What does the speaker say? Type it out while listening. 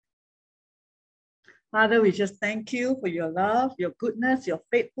Father, we just thank you for your love, your goodness, your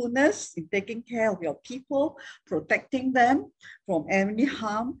faithfulness in taking care of your people, protecting them from any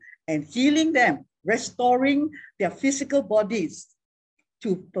harm and healing them, restoring their physical bodies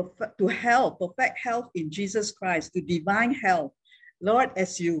to perfect health in Jesus Christ, to divine health. Lord,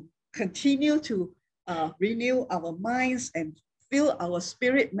 as you continue to renew our minds and fill our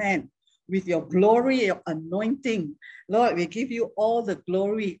spirit man with your glory, your anointing. Lord, we give you all the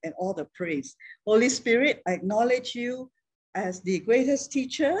glory and all the praise. Holy Spirit, I acknowledge you as the greatest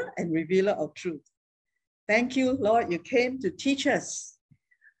teacher and revealer of truth. Thank you, Lord, you came to teach us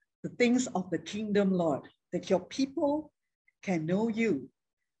the things of the kingdom, Lord, that your people can know you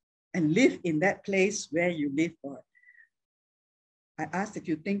and live in that place where you live, Lord. I ask that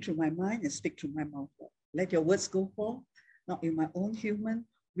you think through my mind and speak through my mouth, Lord. Let your words go forth, not in my own human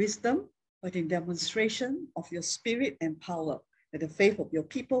wisdom, but in demonstration of your spirit and power, that the faith of your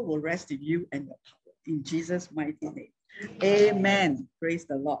people will rest in you and your power. In Jesus' mighty name. Amen. Praise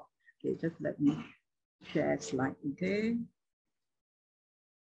the Lord. Okay, just let me share a slide, okay?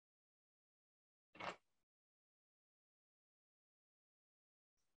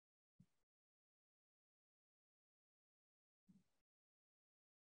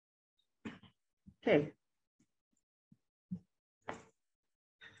 Okay.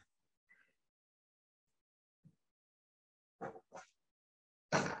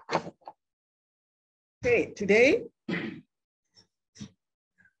 Okay, today,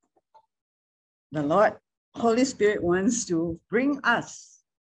 the Lord, Holy Spirit wants to bring us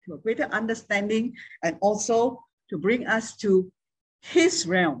to a greater understanding and also to bring us to his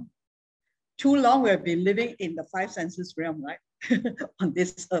realm. Too long we've been living in the five senses realm, right? On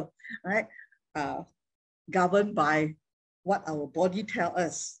this earth, right? Governed by what our body tells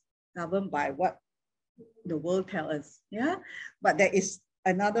us, governed by what the world tells us, yeah? But there is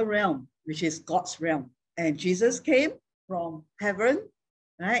another realm, which is God's realm. And Jesus came from heaven,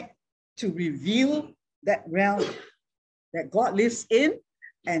 right? To reveal that realm that God lives in,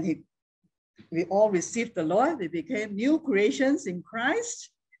 and we all received the Lord. We became new creations in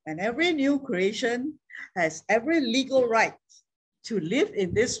Christ, and every new creation has every legal right to live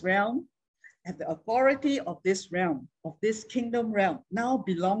in this realm, and the authority of this realm, of this kingdom realm, now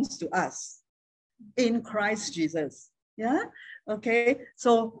belongs to us in Christ Jesus. Yeah, okay.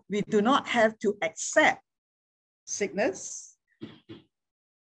 So we do not have to accept sickness.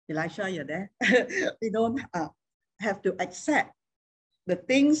 Elisha, you're there. We don't have to accept the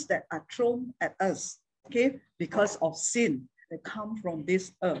things that are thrown at us, okay, because of sin that come from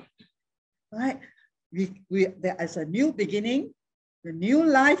this earth, right? There is a new beginning, the new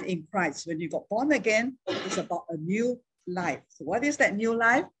life in Christ. When you got born again, it's about a new life. So what is that new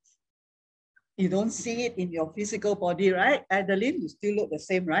life? You don't see it in your physical body, right? Adeline, you still look the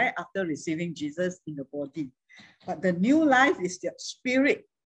same, right? After receiving Jesus in the body. But the new life is the spirit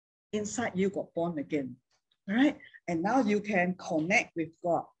inside you got born again, right? And now you can connect with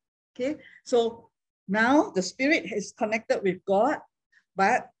God, okay? So now the spirit is connected with God,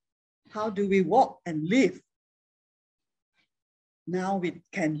 but how do we walk and live? Now we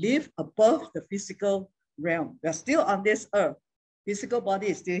can live above the physical realm. We're still on this earth. Physical body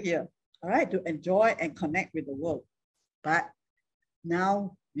is still here, all right, to enjoy and connect with the world. But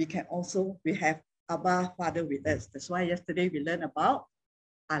now we have Abba, Father with us. That's why yesterday we learned about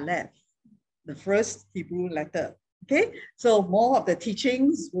Aleph, the first Hebrew letter. Okay, so more of the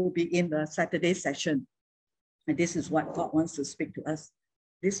teachings will be in the Saturday session. And this is what God wants to speak to us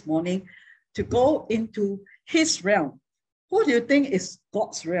this morning, to go into his realm. What do you think is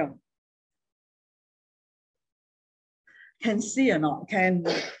God's realm? Can see or not?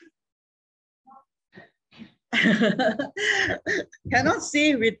 Cannot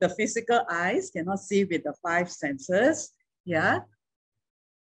see with the physical eyes, cannot see with the five senses, yeah,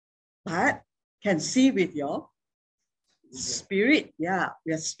 but can see with your spirit, yeah,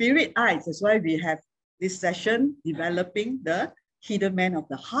 we have spirit eyes. That's why we have this session developing the hidden man of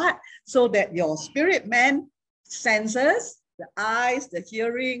the heart, so that your spirit man senses, the eyes, the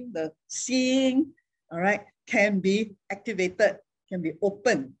hearing, the seeing, all right, can be activated, can be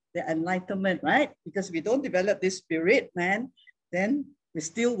open, the enlightenment, right? Because if we don't develop this spirit man, then we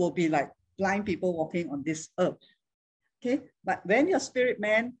still will be like blind people walking on this earth. Okay, but when your spirit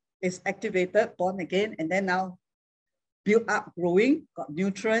man is activated, born again, and then now built up, growing, got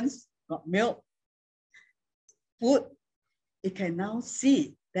nutrients, got milk, food, it can now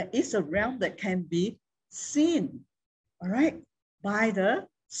see. There is a realm that can be seen, all right, by the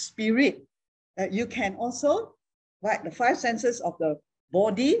spirit. You can also, right, the five senses of the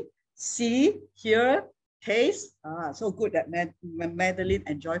body, see, hear, taste. So good that Madeline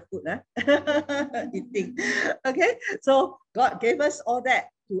enjoy food, eating. Okay, so God gave us all that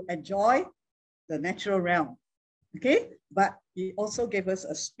to enjoy the natural realm. Okay, but He also gave us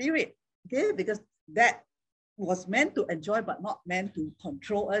a spirit. Okay, because that was meant to enjoy, but not meant to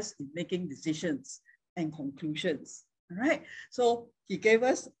control us in making decisions and conclusions. All right, so He gave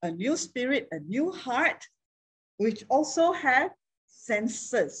us a new spirit, a new heart, which also have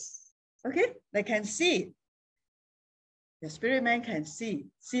senses. Okay, they can see. The spirit man can see.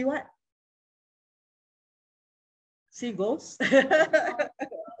 See what? See ghosts?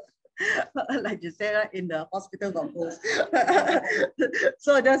 Like you said, in the hospital got ghosts.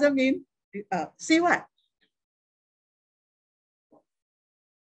 So it doesn't mean, see what?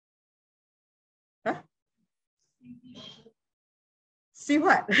 Huh? See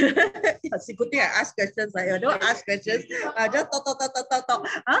what? It's a good thing I ask questions. Like, I don't ask questions. I just talk.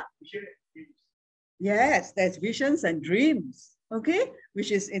 Huh? Yes, there's visions and dreams, okay,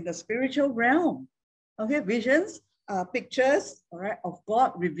 which is in the spiritual realm. Okay, visions are pictures, all right, of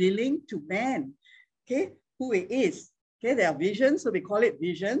God revealing to man, okay, who He is. Okay, there are visions, so we call it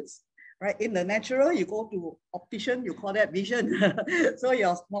visions, right? In the natural, you go to optician, you call that vision. So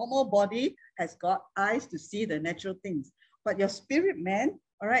your normal body has got eyes to see the natural things, but your spirit man,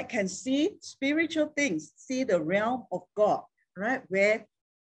 all right, can see spiritual things, see the realm of God, right, where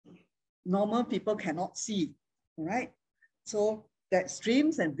normal people cannot see, all right? So that's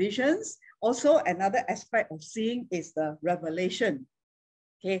dreams and visions. Also, another aspect of seeing is the revelation.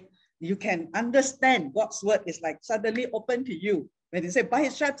 Okay, you can understand God's word is like suddenly open to you. When you say, by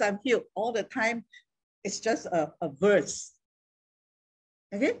His stripes I'm healed, all the time, it's just a verse.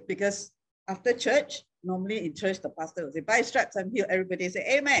 Okay, because after church, normally in church, the pastor will say, by His stripes I'm healed. Everybody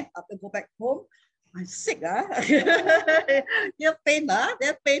say, amen. After go back home, I'm sick, You're pain,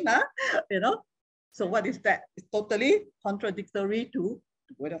 They're pain, you know. So what is that? It's totally contradictory to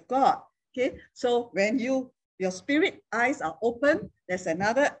the word of God. Okay, so when your spirit eyes are open, there's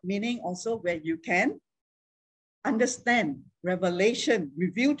another meaning also where you can understand, revelation,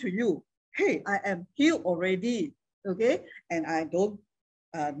 reveal to you, hey, I am healed already, okay, and I don't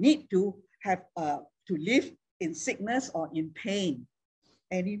need to have to live in sickness or in pain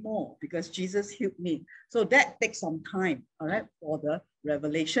anymore because Jesus healed me. So that takes some time, all right, for the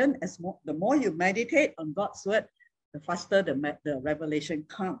revelation. The more you meditate on God's word, the faster the revelation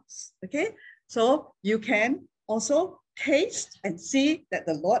comes. Okay, so you can also taste and see that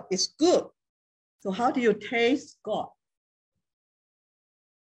the Lord is good. So how do you taste God?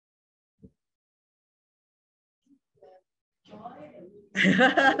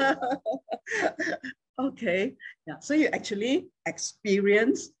 Okay, yeah. So you actually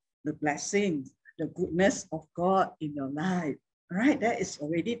experience the blessings, the goodness of God in your life. Right? That is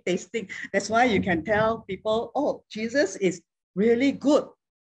already tasting. That's why you can tell people, oh, Jesus is really good.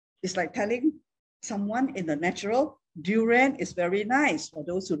 It's like telling someone in the natural, durian is very nice for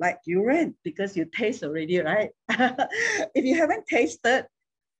those who like durian because you taste already, right? If you haven't tasted,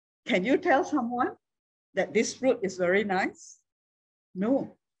 can you tell someone that this fruit is very nice?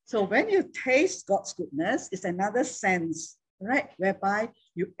 No. So when you taste God's goodness, it's another sense, right? Whereby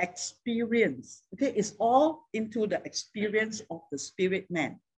you experience. Okay, it's all into the experience of the spirit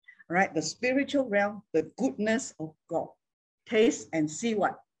man, right? The spiritual realm, the goodness of God. Taste and see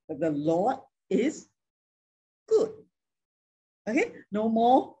what? That the Lord is good. Okay, no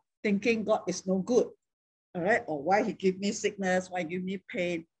more thinking God is no good. All right, or why He give me sickness, why He give me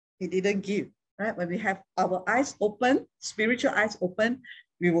pain. He didn't give. Right? When we have our eyes open, spiritual eyes open,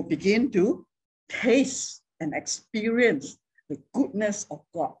 we will begin to taste and experience the goodness of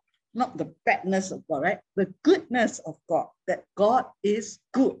God, not the badness of God, right? The goodness of God, that God is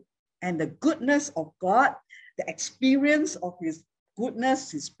good. And the goodness of God, the experience of His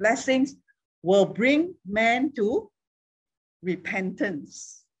goodness, His blessings, will bring man to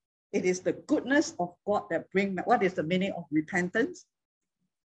repentance. It is the goodness of God that brings, what is the meaning of repentance?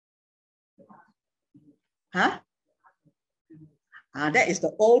 Huh? That is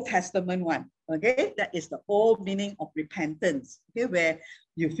the Old Testament one. Okay, that is the old meaning of repentance. Okay, where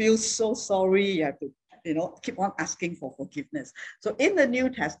you feel so sorry, you have to, keep on asking for forgiveness. So in the New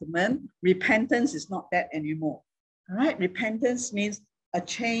Testament, repentance is not that anymore. All right, repentance means a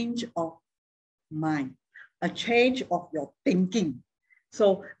change of mind, a change of your thinking.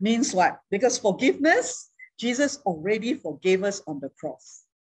 So means what? Because forgiveness, Jesus already forgave us on the cross.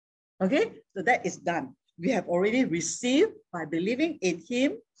 Okay, so that is done. We have already received, by believing in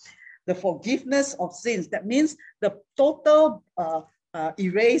Him, the forgiveness of sins. That means the total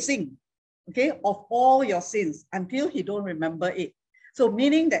erasing, okay, of all your sins until He don't remember it. So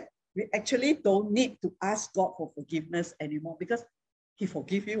meaning that we actually don't need to ask God for forgiveness anymore because he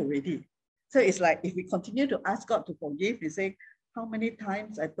forgave you already. So it's like if we continue to ask God to forgive, we say, how many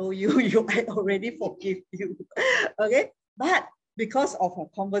times I told you, I already forgive you. Okay, but because of a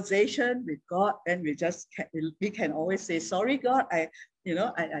conversation with God, then we can always say, sorry, God, I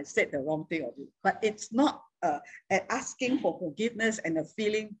said the wrong thing of you. But it's not asking for forgiveness and a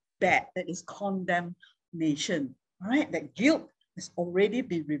feeling bad. That is condemnation. All right, that guilt has already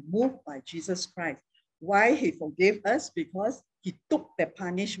been removed by Jesus Christ. Why he forgave us? Because he took the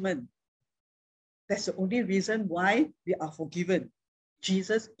punishment. That's the only reason why we are forgiven.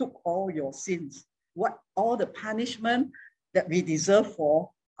 Jesus took all your sins, all the punishment that we deserve for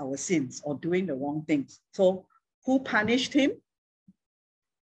our sins or doing the wrong things. So who punished him?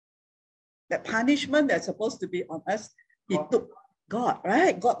 The punishment that's supposed to be on us, he took. God,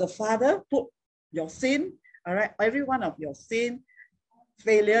 right? God the Father put your sin, all right, every one of your sin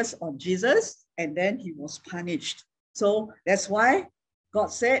failures on Jesus, and then he was punished. So that's why God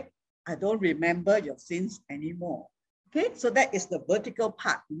said, I don't remember your sins anymore. Okay, so that is the vertical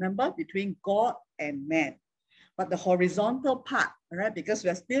part, remember, between God and man. But the horizontal part, all right, because we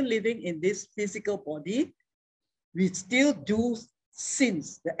are still living in this physical body, we still do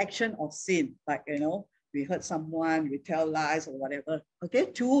sins, the action of sin, like, we hurt someone, we tell lies or whatever, okay,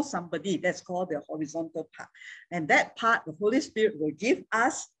 to somebody. That's called the horizontal part. And that part, the Holy Spirit will give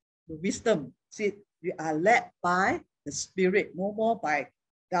us the wisdom. See, we are led by the Spirit, no more by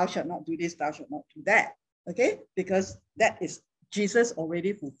thou shalt not do this, thou shalt not do that, okay? Because that is Jesus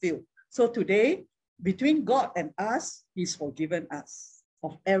already fulfilled. So today, between God and us, he's forgiven us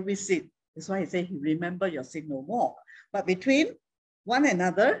of every sin. That's why he said, he remember your sin no more. But between one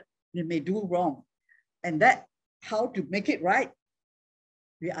another, we may do wrong. And that, how to make it right,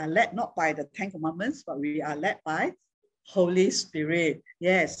 we are led not by the 10 Commandments, but we are led by Holy Spirit.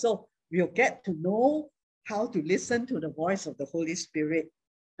 Yes, so we'll get to know how to listen to the voice of the Holy Spirit.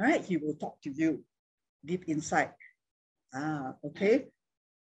 All right, he will talk to you deep inside. Okay.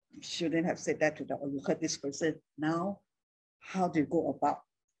 You shouldn't have said that to them, or you hurt this person. Now, how do you go about?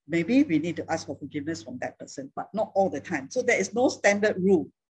 Maybe we need to ask for forgiveness from that person, but not all the time. So there is no standard rule.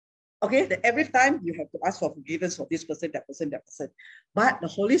 Okay, that every time you have to ask for forgiveness for this person, that person, that person. But the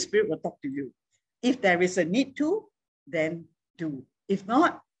Holy Spirit will talk to you. If there is a need to, then do. If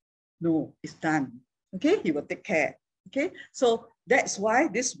not, no, it's done. Okay, he will take care. Okay, so that's why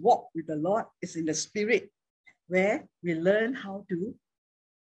this walk with the Lord is in the Spirit, where we learn how to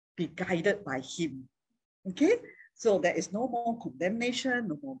be guided by him. Okay, so there is no more condemnation,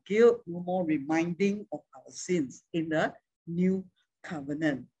 no more guilt, no more reminding of our sins in the new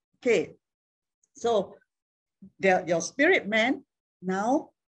covenant. Okay, so your spirit man now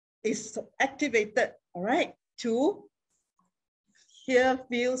is activated, all right, to hear,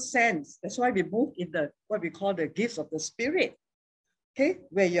 feel, sense. That's why we move in the what we call the gifts of the Spirit. Okay,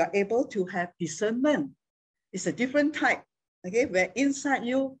 where you are able to have discernment. It's a different type. Okay, where inside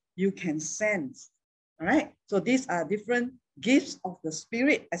you can sense. All right, so these are different gifts of the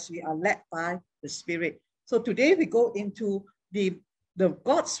Spirit as we are led by the Spirit. So today we go into the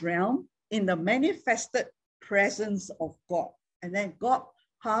God's realm in the manifested presence of God. And then God,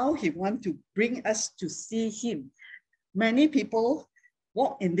 how he wants to bring us to see him. Many people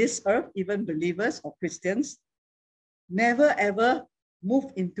walk in this earth, even believers or Christians, never ever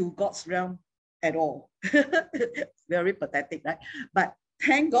move into God's realm at all. Very pathetic, right? But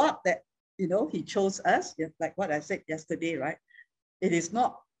thank God that, he chose us, like what I said yesterday, right? It is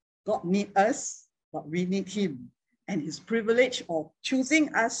not God need us, but we need him. And his privilege of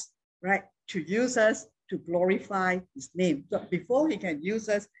choosing us, right, to use us to glorify his name. So before he can use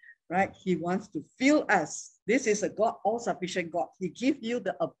us, right, he wants to fill us. This is a God, all-sufficient God. He gives you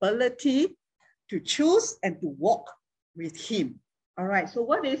the ability to choose and to walk with him. All right, so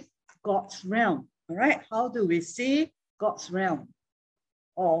what is God's realm? All right, how do we see God's realm?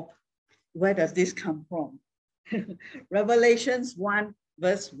 Or where does this come from? Revelations 1,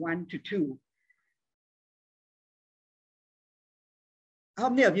 verse 1 to 2. How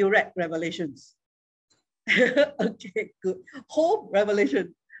many of you read Revelations? Okay, good. Whole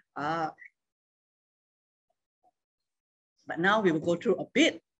Revelation. But now we will go through a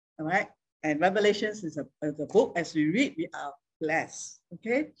bit, all right? And Revelations is a book. As we read, we are blessed,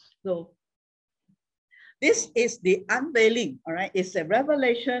 okay? So this is the unveiling, all right? It's a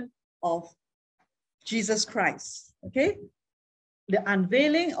revelation of Jesus Christ, okay? The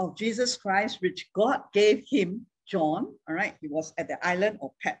unveiling of Jesus Christ, which God gave him, John, all right? He was at the island of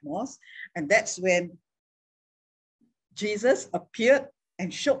Patmos, and that's when Jesus appeared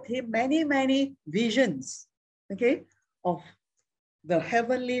and showed him many, many visions, okay, of the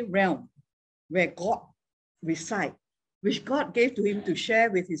heavenly realm where God resides, which God gave to him to share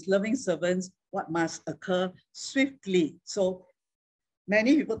with his loving servants what must occur swiftly. So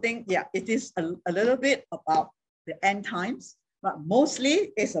many people think, yeah, it is a little bit about the end times, but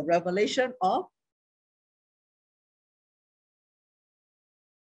mostly it's a revelation of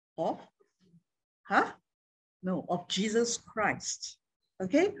Jesus Christ.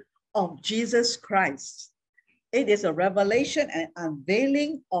 Okay, of Jesus Christ. It is a revelation and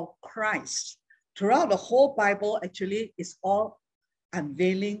unveiling of Christ. Throughout the whole Bible, actually, it's all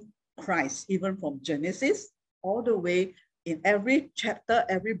unveiling Christ, even from Genesis all the way in every chapter,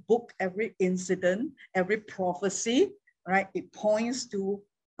 every book, every incident, every prophecy, right? It points to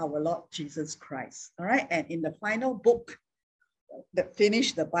our Lord Jesus Christ, all right? And in the final book that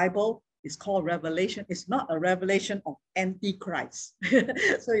finished the Bible is called Revelation. It's not a revelation of Antichrist.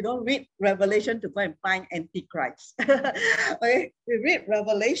 So you don't read Revelation to go and find Antichrist. Okay, we read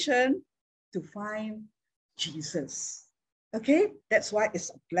Revelation to find Jesus. Okay, that's why it's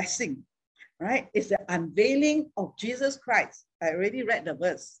a blessing, right? It's the unveiling of Jesus Christ. I already read the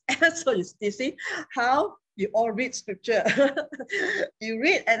verse. So you see how you all read scripture. You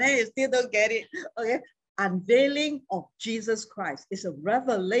read and then you still don't get it. Okay, unveiling of Jesus Christ is a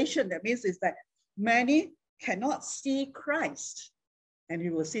revelation. That means is that many cannot see Christ. And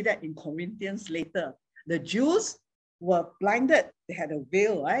you will see that in Corinthians later. The Jews were blinded. They had a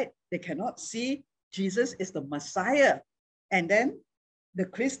veil, right? They cannot see Jesus is the Messiah. And then the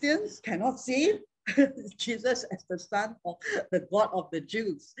Christians cannot see Jesus as the Son of the God of the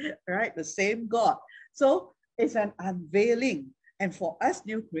Jews, right? The same God. So it's an unveiling. And for us,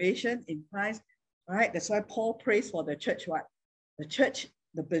 new creation in Christ, right? That's why Paul prays for the church, what? The church,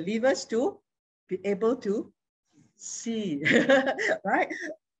 the believers to be able to see, right?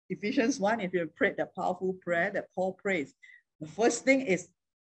 Ephesians 1, if you prayed the powerful prayer that Paul prays, the first thing is,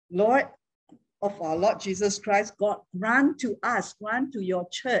 Lord of our Lord Jesus Christ, God, grant to us, grant to your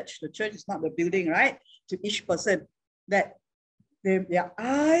church, the church is not the building, right? To each person, that their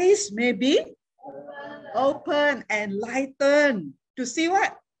eyes may be open and lightened to see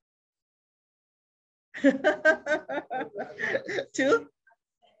what?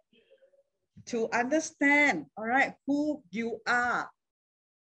 to understand, all right, who you are,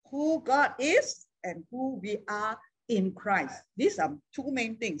 who God is, and who we are in Christ. These are two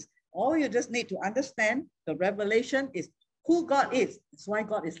main things. All you just need to understand, the revelation is who God is. That's why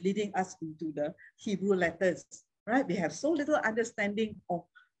God is leading us into the Hebrew letters, right? We have so little understanding of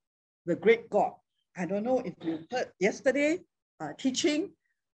the great God. I don't know if you heard yesterday teaching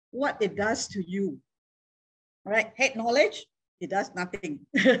what it does to you. All right, head knowledge, it does nothing.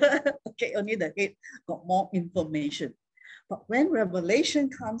 Okay, only the head got more information. But when revelation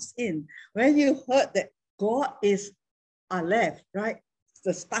comes in, when you heard that God is Aleph, right?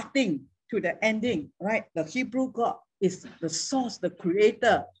 The starting to the ending, right? The Hebrew God is the source, the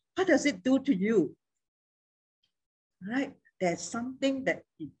creator. What does it do to you? Right? There's something that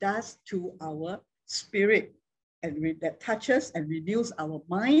it does to our spirit and that touches and renews our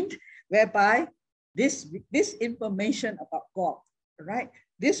mind, whereby this information about God, right?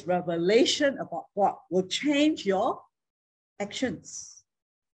 This revelation about God will change your actions.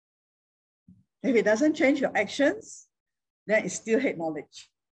 If it doesn't change your actions, then it's still head knowledge.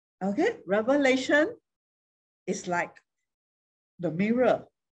 Okay, revelation is like the mirror.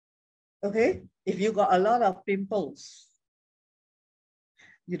 Okay, if you got a lot of pimples,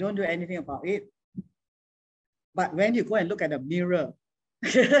 you don't do anything about it. But when you go and look at the mirror,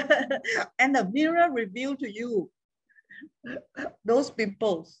 and the mirror reveal to you those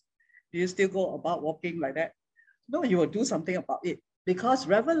pimples, do you still go about walking like that? No, you will do something about it, because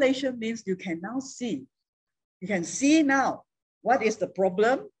revelation means you can now see. You can see now what is the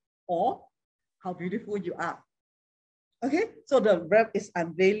problem or how beautiful you are. Okay, so the verb is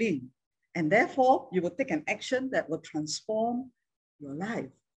unveiling, and therefore you will take an action that will transform your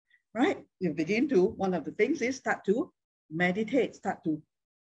life, right? You begin to, one of the things is start to meditate, start to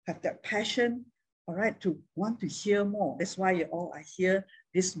have that passion, all right, to want to hear more. That's why you all are here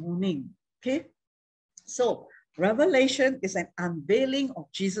this morning, okay? So revelation is an unveiling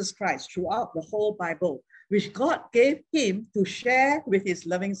of Jesus Christ throughout the whole Bible, which God gave him to share with his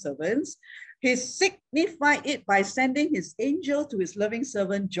loving servants. He signified it by sending his angel to his loving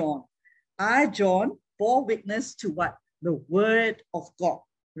servant John. I, John, bore witness to what? The word of God.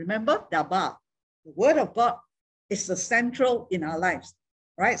 Remember, Daba. The word of God is the central in our lives,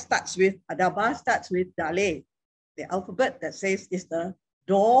 right? Starts with, Daba starts with Dale, the alphabet that says is the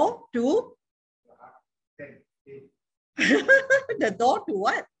door to the door to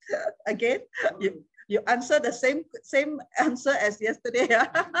what? Again, You answer the same answer as yesterday.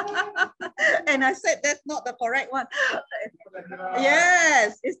 And I said that's not the correct one.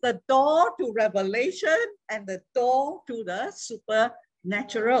 Yes, it's the door to revelation and the door to the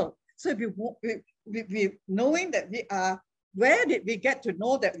supernatural. So if we knowing that we are, where did we get to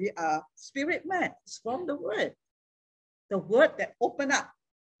know that we are spirit man? It's from the word. The word that opened up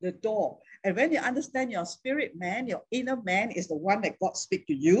the door. And when you understand your spirit man, your inner man is the one that God speaks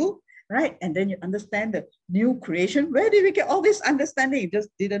to you, right? And then you understand the new creation. Where did we get all this understanding? It just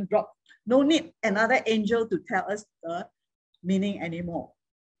didn't drop. No need another angel to tell us the meaning anymore.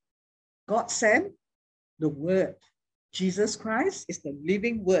 God sent the word. Jesus Christ is the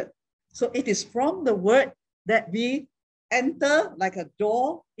living word. So it is from the word that we enter like a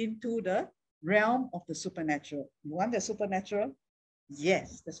door into the realm of the supernatural. You want the supernatural?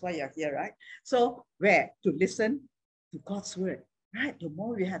 Yes, that's why you're here, right? So where? To listen to God's word, right? The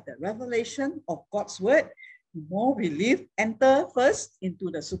more we have the revelation of God's word, the more we live, enter first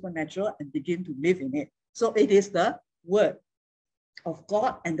into the supernatural and begin to live in it. So it is the word of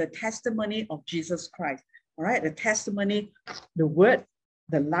God and the testimony of Jesus Christ. All right, the testimony, the word,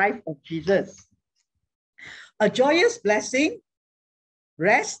 the life of Jesus. A joyous blessing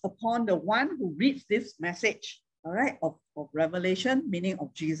rests upon the one who reads this message, all right, of revelation, meaning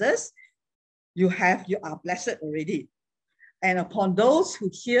of Jesus. You are blessed already. And upon those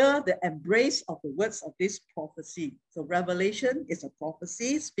who hear the embrace of the words of this prophecy. So revelation is a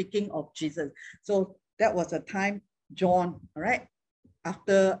prophecy speaking of Jesus. So that was the time John, all right,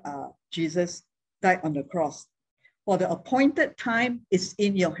 after Jesus died on the cross. For the appointed time is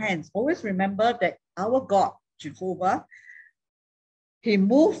in your hands. Always remember that our God, Jehovah, he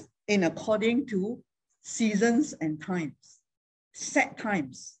moved in according to seasons and times, set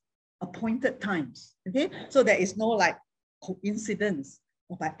times, appointed times. Okay, so there is no like coincidence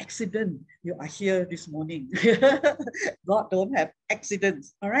or by accident you are here this morning. God don't have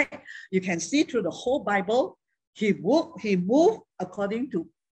accidents. All right, you can see through the whole Bible, he moved according to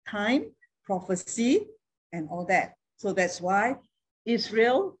time, prophecy, and all that. So that's why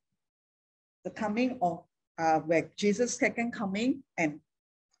Israel, the coming of where Jesus' second coming, and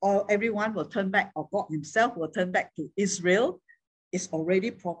everyone will turn back, or God himself will turn back to Israel, is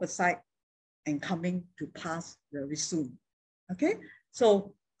already prophesied and coming to pass very soon. Okay,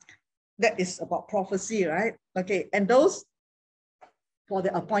 so that is about prophecy, right? Okay, and those for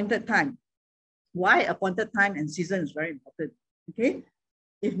the appointed time. Why appointed time and season is very important. Okay,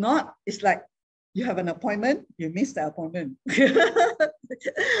 if not, it's like you have an appointment, you miss the appointment.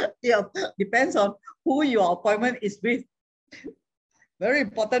 Yeah, depends on who your appointment is with. Very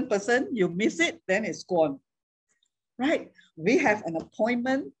important person, you miss it, then it's gone. Right? We have an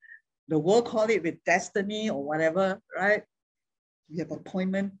appointment. The world call it with destiny or whatever, right? We have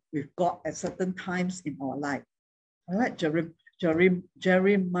appointment with God at certain times in our life. All right,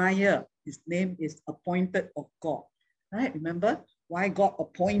 Jeremiah, his name is appointed of God. Right? Remember why God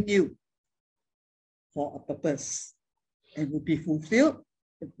appoint you? For a purpose, and will be fulfilled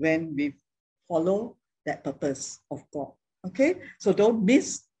when we follow that purpose of God. Okay, so don't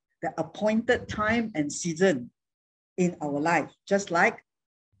miss the appointed time and season in our life, just like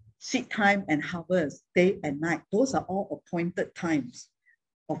seed time and harvest, day and night. Those are all appointed times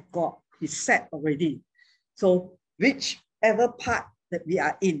of God. He's set already. So whichever part that we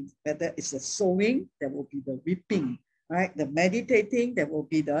are in, whether it's the sowing, there will be the reaping, right? The meditating, there will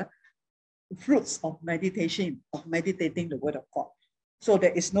be the fruits of meditation, of meditating the word of God. So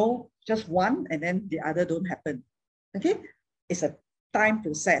there is no just one and then the other don't happen. Okay, it's a time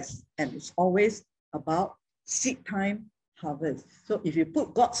process, and it's always about seed time, harvest. So if you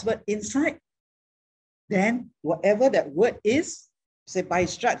put God's word inside, then whatever that word is, say by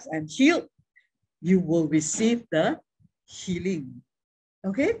his stripes I'm healed, you will receive the healing.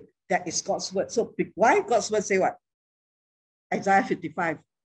 Okay, that is God's word. So why God's word say what? Isaiah 55.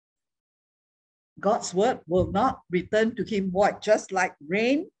 God's word will not return to him void, just like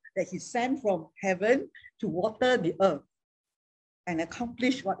rain that he sent from heaven to water the earth and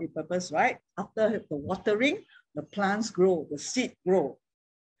accomplish what it purpose, right? After the watering, the plants grow, the seed grow.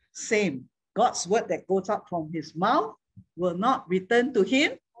 Same, God's word that goes out from his mouth will not return to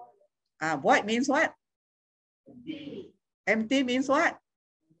him. Void means what? Empty. Empty means what?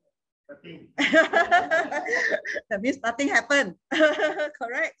 That means nothing happened.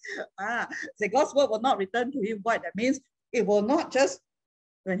 Correct. So God's word will not return to him void. That means it will not just,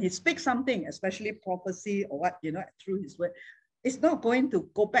 when he speaks something, especially prophecy or what, through his word, it's not going to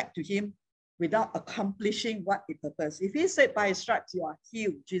go back to him without accomplishing what it purposed. If he said by his stripes you are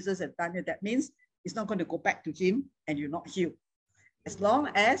healed, Jesus had done it, that means it's not going to go back to him and you're not healed. As long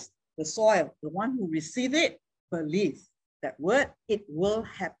as the soil, the one who receive it, believe that word, it will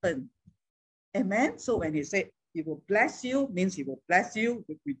happen. Amen. So when he said, he will bless you, means he will bless you.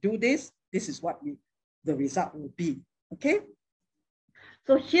 If we do this, this is what the result will be. Okay.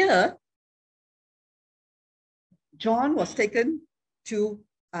 So here, John was taken to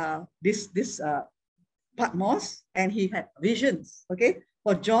this Patmos, and he had visions. Okay.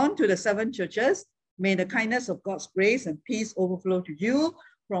 For John, to the 7 churches, may the kindness of God's grace and peace overflow to you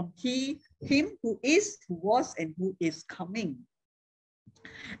from him who is, who was, and who is coming,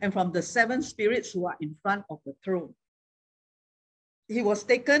 and from the 7 spirits who are in front of the throne. He was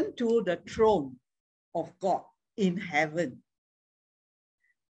taken to the throne of God in heaven.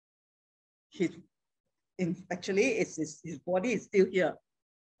 Actually, his body is still here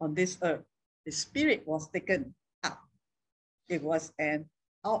on this earth. The spirit was taken up. It was an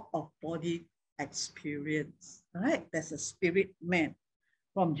out-of-body experience. All right, there's a spirit man.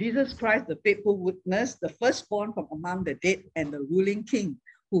 From Jesus Christ, the faithful witness, the firstborn from among the dead, and the ruling king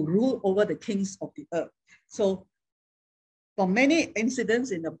who rule over the kings of the earth. So, for many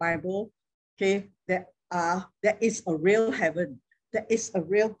incidents in the Bible, okay, there is a real heaven, there is a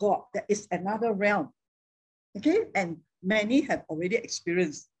real God, there is another realm, okay, and many have already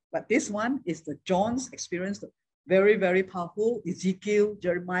experienced. But this one is the John's experience, very, very powerful. Ezekiel,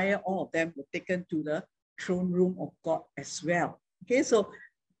 Jeremiah, all of them were taken to the throne room of God as well. Okay, so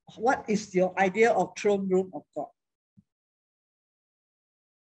what is your idea of throne room of God?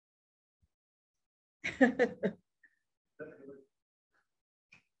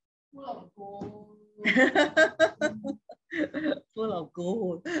 Full of gold. Full of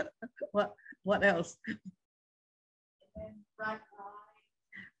gold. What else? And bright light.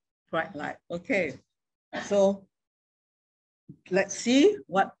 Bright light. Okay. So let's see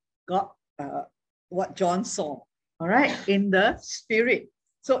what John saw. All right, in the spirit.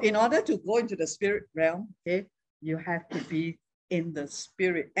 So in order to go into the spirit realm, okay, you have to be in the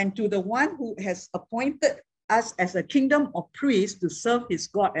spirit. And to the one who has appointed us as a kingdom of priests to serve his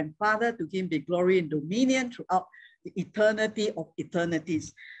God and Father, to him be glory and dominion throughout the eternity of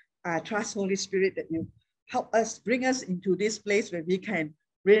eternities. I trust Holy Spirit that you help us, bring us into this place where we can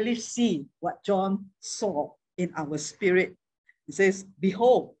really see what John saw in our spirit. It says,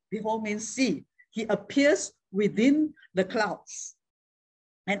 behold, behold means see. He appears within the clouds,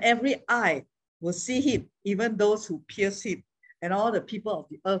 and every eye will see him, even those who pierce him, and all the people of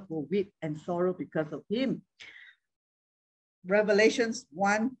the earth will weep and sorrow because of him. Revelations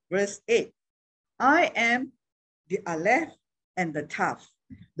 1 verse 8. I am the Aleph and the Tav,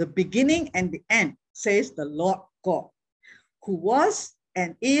 the beginning and the end, says the Lord God, who was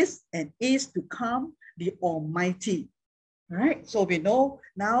and is to come, the Almighty. All right, so we know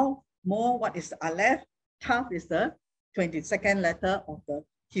now more what is the Aleph. Tav is the 22nd letter of the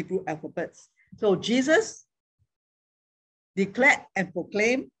Hebrew alphabets. So Jesus declared and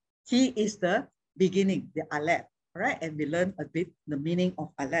proclaimed he is the beginning, the Aleph. All right, and we learn a bit the meaning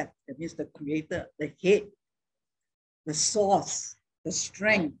of Aleph. That means the creator, the head, the source, the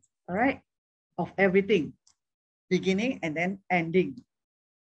strength, all right, of everything. Beginning and then ending.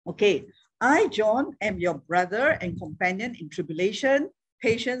 Okay, I, John, am your brother and companion in tribulation.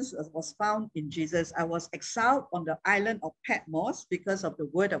 Patience was found in Jesus. I was exiled on the island of Patmos because of the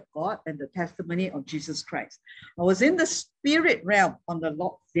word of God and the testimony of Jesus Christ. I was in the spirit realm on the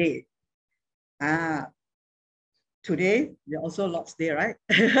Lord's day. Today, you're also Lord's day, right?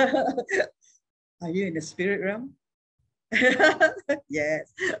 Are you in the spirit realm?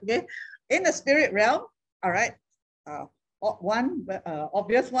 Yes. Okay. In the spirit realm, all right. One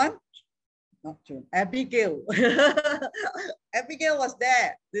obvious one, not true. Abigail. Abigail was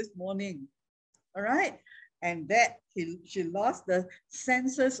there this morning. All right. And that she lost the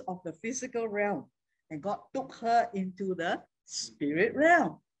senses of the physical realm, and God took her into the spirit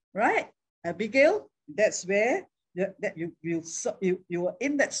realm. Right? Abigail, that's where that you were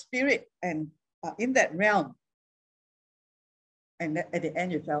in that spirit and in that realm. And at the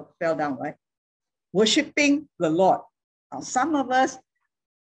end, you fell down, right? Worshipping the Lord. Now, some of us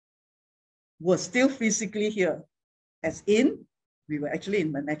were still physically here, as in, we were actually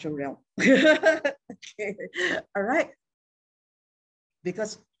in the natural realm. Okay, all right.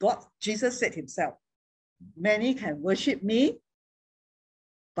 Because Jesus said himself, many can worship me,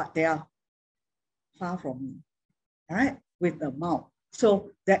 but they are far from me, all right, with the mouth.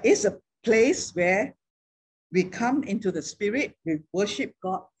 So there is a place where we come into the spirit, we worship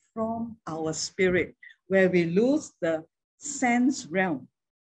God from our spirit, where we lose the sense realm.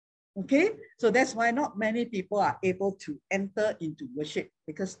 Okay, so that's why not many people are able to enter into worship,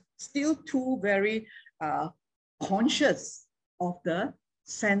 because still too very conscious of the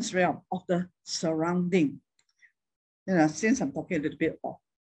sense realm, of the surrounding. You know, since I'm talking a little bit of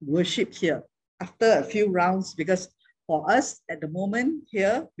worship here, after a few rounds, because for us at the moment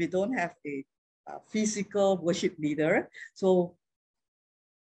here, we don't have a physical worship leader. So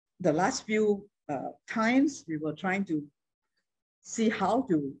the last few times we were trying to see how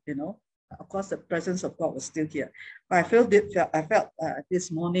to, you know, of course, the presence of God was still here. But I felt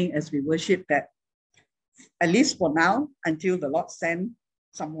this morning as we worship that, at least for now, until the Lord send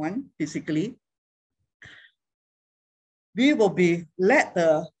someone physically, we will be let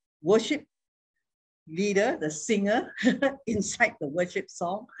the worship leader, the singer inside the worship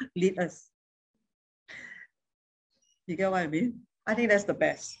song, lead us. You get what I mean? I think that's the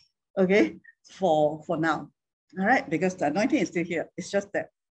best, okay, for now. All right, because the anointing is still here. It's just that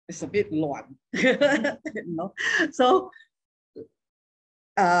it's a bit long, you know. So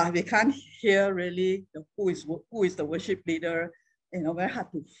we can't hear really who is the worship leader. You know, very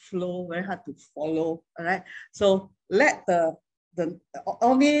hard to flow, very hard to follow. All right. So let the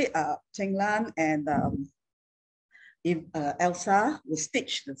only Cheng Lan and Elsa will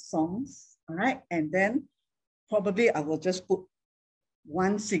stitch the songs. All right, and then probably I will just put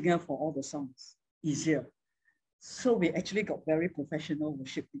one singer for all the songs. Easier. So we actually got very professional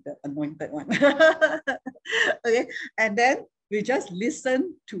worship leader, anointed one. Okay, and then we just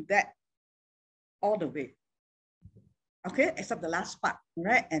listen to that all the way. Okay, except the last part,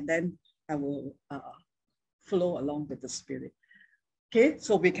 right? And then I will flow along with the Spirit. Okay,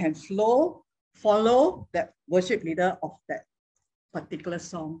 so we can follow that worship leader of that particular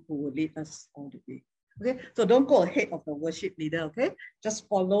song who will lead us all the way. Okay, so don't go ahead of the worship leader. Okay, just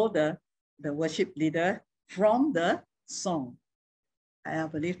follow the worship leader from the song. I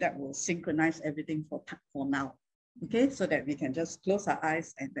believe that will synchronize everything for now. Okay, so that we can just close our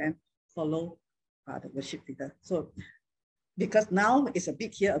eyes and then follow the worship leader. So because now it's a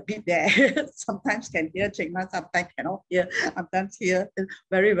bit here, a bit there. Sometimes can hear Cheng Lan, sometimes cannot hear, sometimes hear.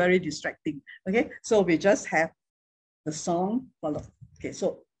 Very, very distracting. Okay, so we just have the song follow. Okay,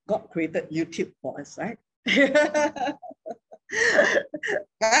 so God created YouTube for us, right?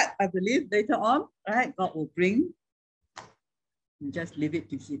 But I believe later on, right, God will bring, and just leave it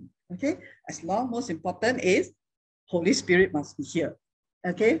to Him. Okay, as long, most important is Holy Spirit must be here.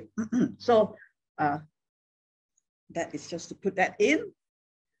 Okay, so that is just to put that in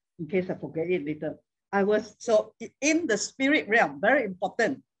case I forget it later. So in the spirit realm, very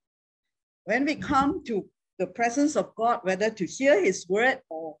important. When we come to the presence of God, whether to hear His word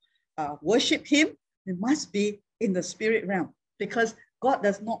or worship Him, we must be in the spirit realm, because God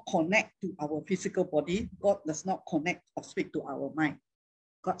does not connect to our physical body. God does not connect or speak to our mind.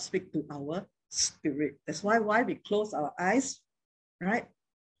 God speaks to our spirit. That's why we close our eyes, right?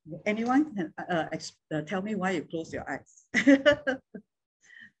 Anyone can tell me why you close your eyes?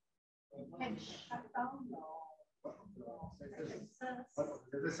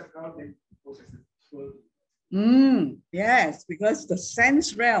 Yes, because the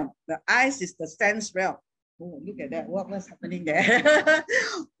sense realm, the eyes is the sense realm. Oh, look at that. What's happening there?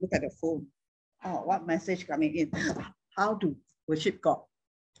 Look at the phone. Oh, what message coming in? How to worship God.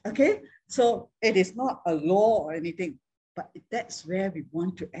 Okay, so it is not a law or anything, but that's where we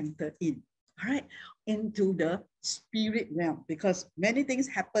want to enter in. All right, into the spirit realm, because many things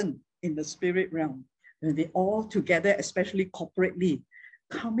happen in the spirit realm when they all together, especially corporately,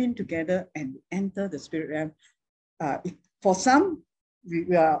 coming together and enter the spirit realm. For some,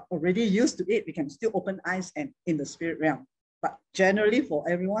 we are already used to it. We can still open eyes and in the spirit realm. But generally, for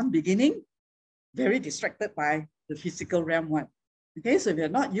everyone beginning, very distracted by the physical realm one. Okay, so if you're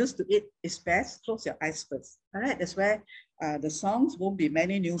not used to it, it's best close your eyes first. All right, that's where the songs won't be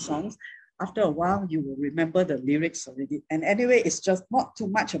many new songs. After a while, you will remember the lyrics already. And anyway, it's just not too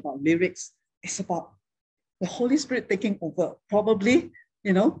much about lyrics. It's about the Holy Spirit taking over. Probably,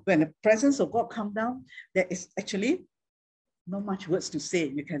 you know, when the presence of God comes down, there is actually not much words to say.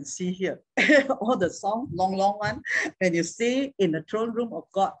 You can see here all the songs, long one. When you sing in the throne room of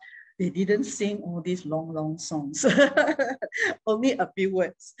God, they didn't sing all these long songs. Only a few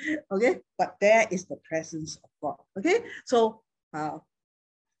words. Okay, but there is the presence of God. Okay, so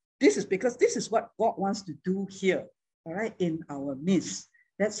this is because this is what God wants to do here. All right, in our midst.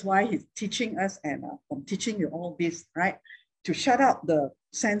 That's why He's teaching us, and I'm teaching you all this, right? To shut up the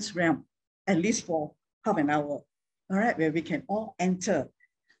sense realm, at least for half an hour. All right, where we can all enter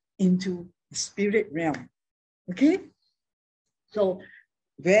into the spirit realm. Okay, so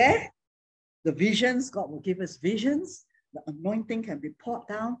where the visions, God will give us visions, the anointing can be poured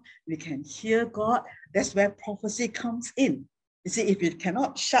down, we can hear God. That's where prophecy comes in. You see, if you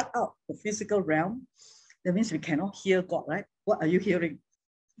cannot shut out the physical realm, that means we cannot hear God, right? What are you hearing?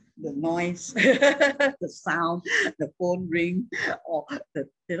 the noise, the sound, the phone ring, or the,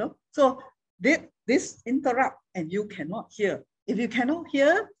 so this interrupt and you cannot hear. If you cannot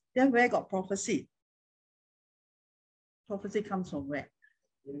hear, then where got prophecy? Prophecy comes from where?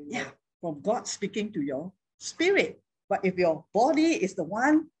 Yeah, from God speaking to your spirit. But if your body is the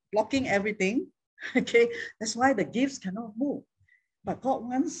one blocking everything, okay, that's why the gifts cannot move. But God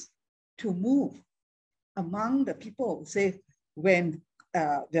wants to move among the people. Say, when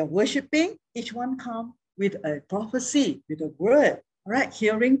they're worshiping, each one come with a prophecy, with a word, all right,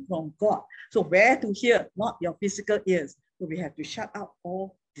 hearing from God. So where to hear? Not your physical ears. So we have to shut out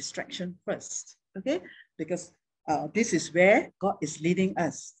all distraction first, okay? Because this is where God is leading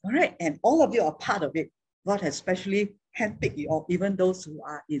us, all right? And all of you are part of it. God has specially handpicked you, or even those who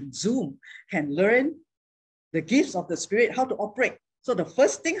are in Zoom can learn the gifts of the Spirit, how to operate. So the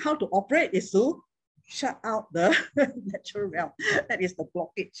first thing how to operate is to shut out the natural realm. That is the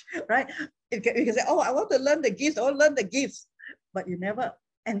blockage, right? You can say, oh, I want to learn the gifts, I want to learn the gifts. But you never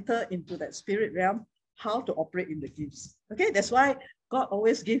enter into that spirit realm, how to operate in the gifts. Okay, that's why God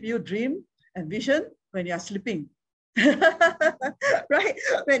always gives you dream and vision when you are sleeping. Right?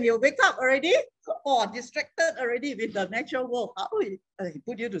 When you wake up already, or distracted already with the natural world, how he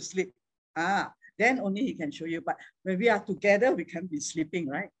put you to sleep. Then only he can show you. But when we are together, we can be sleeping,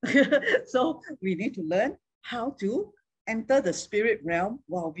 right? So we need to learn how to enter the spirit realm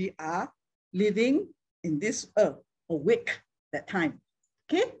while we are living in this earth, awake that time.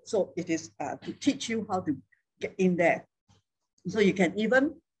 Okay, so it is to teach you how to get in there. So you can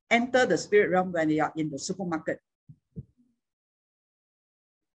even enter the spirit realm when you are in the supermarket.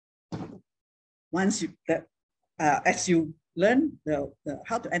 Once you, as you learn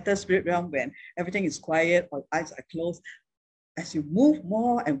how to enter spirit realm when everything is quiet or eyes are closed, as you move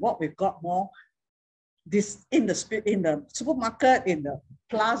more and walk with God more, this in the supermarket, in the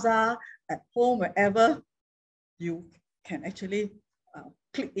plaza, at home, wherever, you can actually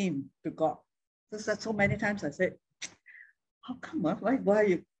click in to God. So many times I said, how come?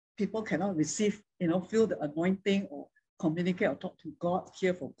 Why people cannot receive, feel the anointing or communicate or talk to God,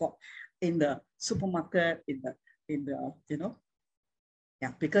 hear from God in the supermarket, in the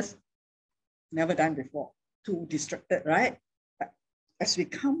yeah, because never done before, too distracted, right? But as we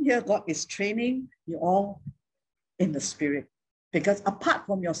come here, God is training you all in the spirit, because apart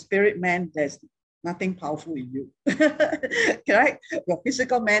from your spirit man, there's nothing powerful in you. Right? Your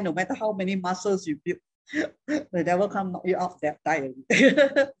physical man, no matter how many muscles you build, the devil come knock you out that die.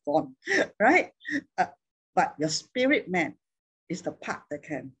 Gone, right? But your spirit man is the part that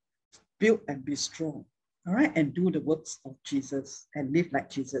can build and be strong, all right, and do the works of Jesus and live like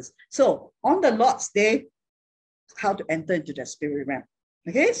Jesus. So on the Lord's Day, how to enter into the spirit realm.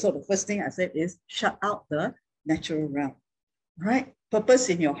 Okay, so the first thing I said is shut out the natural realm, right? Purpose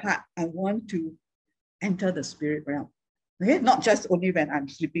in your heart, I want to enter the spirit realm. Okay, not just only when I'm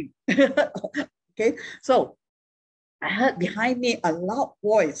sleeping. Okay, so I heard behind me a loud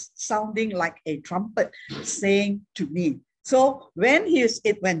voice sounding like a trumpet saying to me. So when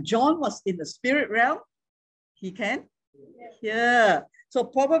John was in the spirit realm, he can hear. So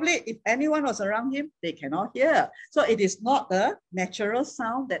probably if anyone was around him, they cannot hear. So it is not the natural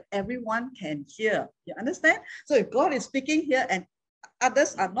sound that everyone can hear. You understand? So if God is speaking here and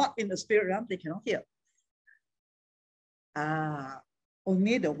others are not in the spirit realm, they cannot hear.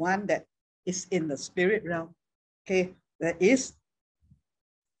 Only the one that is in the spirit realm, okay, that is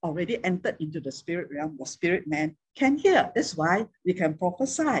already entered into the spirit realm, the spirit man can hear. That's why we can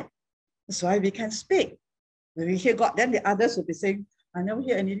prophesy. That's why we can speak. When we hear God, then the others will be saying, I never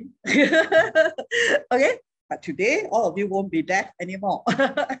hear anything. Okay, but today, all of you won't be deaf anymore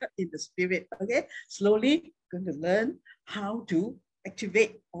in the spirit. Okay, slowly going to learn how to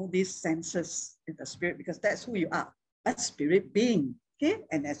activate all these senses in the spirit, because that's who you are, a spirit being. Okay,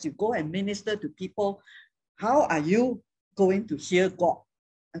 and as you go and minister to people, how are you going to hear God?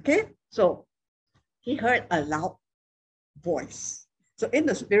 Okay, so he heard a loud voice. So in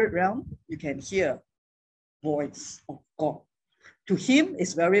the spirit realm, you can hear voice of God. To him,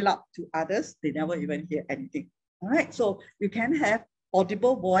 it's very loud. To others, they never even hear anything. All right, so you can have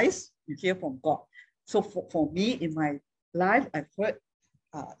audible voice, you hear from God. So for me, in my life, I've heard,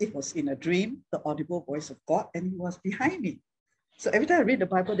 it was in a dream, the audible voice of God, and he was behind me. So every time I read the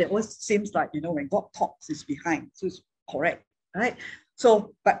Bible, it always seems like, when God talks, it's behind. So it's correct, right?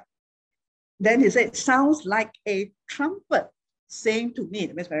 So, but then he said, sounds like a trumpet saying to me,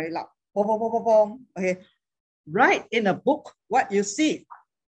 it was very loud. Boom, boom, boom, boom, boom. Okay, write in a book what you see.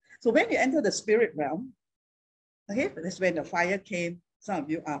 So when you enter the spirit realm, okay, that's when the fire came. Some of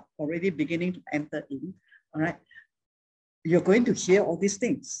you are already beginning to enter in, all right? you're going to hear all these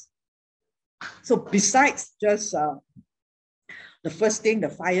things. So besides just the first thing, the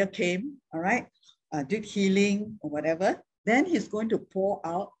fire came, all right, did healing or whatever, then he's going to pour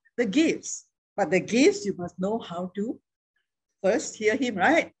out the gifts. But the gifts, you must know how to first hear him,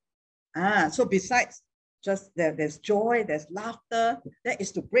 right? So besides just there's joy, there's laughter, that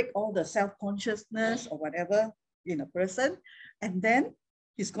is to break all the self-consciousness or whatever in a person. And then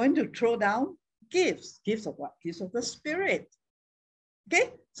he's going to throw down gifts. Gifts of what? Gifts of the Spirit.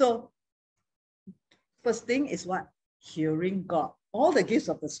 Okay, so first thing is what? Hearing God. All the gifts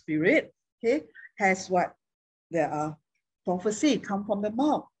of the Spirit, okay, has what? There are prophecy, come from the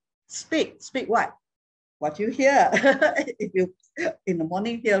mouth. Speak what? What you hear. If you in the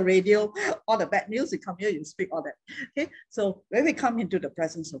morning hear radio, all the bad news, you come here, you speak all that. Okay, so when we come into the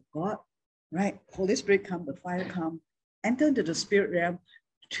presence of God, right? Holy Spirit come, the fire come, enter into the spirit realm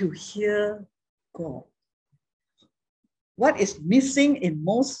to hear God. What is missing in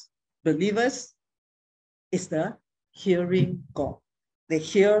most believers is the hearing God. They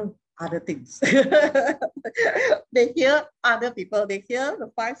hear other things. They hear other people. They hear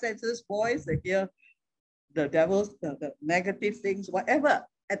the five senses voice. They hear the devil's, the negative things, whatever,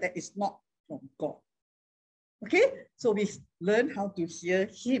 and that is not from God. Okay, so we learn how to hear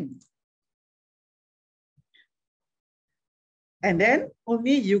him. And then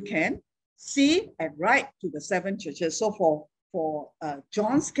only you can see and write to the 7 churches. So for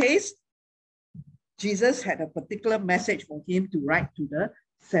John's case, Jesus had a particular message for him to write to the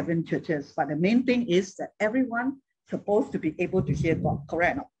 7 churches. But the main thing is that everyone supposed to be able to hear God,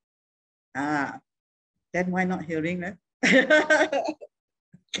 correct? Then why not hearing? Okay.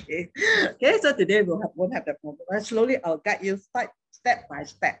 Okay, so today we won't have that problem. But slowly I'll guide you step by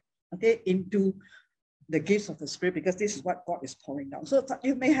step, okay, into the gifts of the Spirit, because this is what God is pouring down. So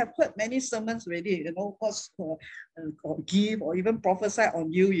you may have heard many sermons already, you know, what's or give or even prophesy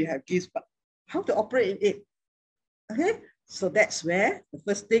on you, you have gifts, but how to operate in it? Okay, so that's where the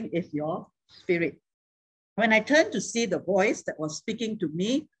first thing is your spirit. When I turned to see the voice that was speaking to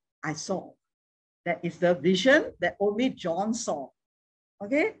me, I saw. That is the vision that only John saw.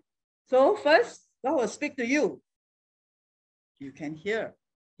 Okay, so first, God will speak to you. You can hear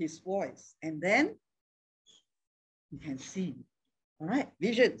his voice, and then you can see. All right,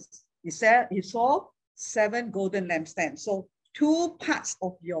 visions. He saw 7 golden lampstands. So 2 parts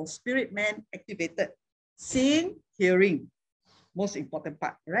of your spirit man activated. Seeing, hearing, most important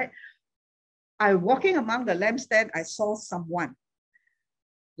part, right? I walking among the lampstand, I saw someone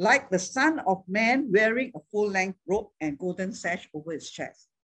like the Son of Man wearing a full-length robe and golden sash over his chest.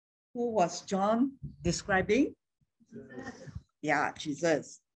 Who was John describing? Yeah,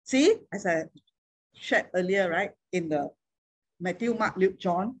 Jesus. See, as I shared earlier, right, in the Matthew, Mark, Luke,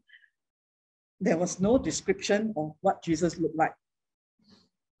 John, there was no description of what Jesus looked like.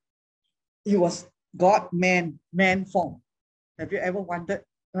 He was God, man form. Have you ever wondered?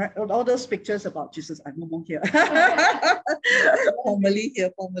 Right, all those pictures about Jesus, I no more here.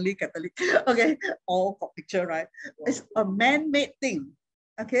 Formally Catholic. Okay, all for picture, right? It's a man-made thing.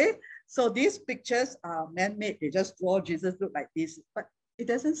 Okay, so these pictures are man-made. They just draw Jesus look like this, but it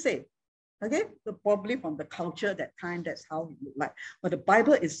doesn't say. Okay, so probably from the culture that time, that's how he looked like. But the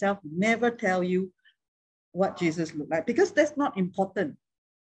Bible itself never tell you what Jesus looked like, because that's not important.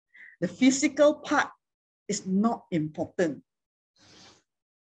 The physical part is not important.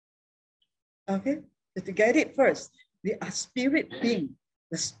 Okay, to get it first, we are spirit being.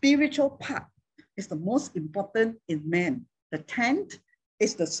 The spiritual part is the most important in man. The tent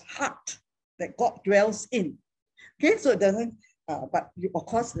is the heart that God dwells in. Okay, so it doesn't, but of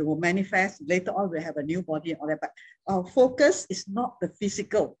course it will manifest later on. We have a new body and all that, but our focus is not the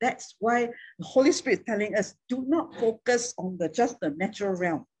physical. That's why the Holy Spirit is telling us, do not focus on just the natural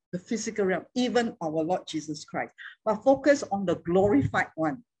realm, the physical realm, even our Lord Jesus Christ, but focus on the glorified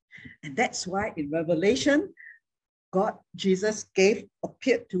one. And that's why in Revelation, Jesus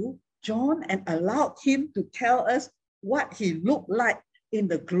appeared to John and allowed him to tell us what he looked like in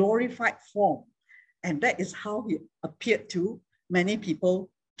the glorified form. And that is how he appeared to many people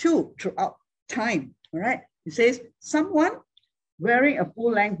too throughout time. All right. He says, someone wearing a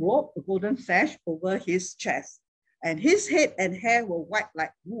full-length robe, a golden sash over his chest, and his head and hair were white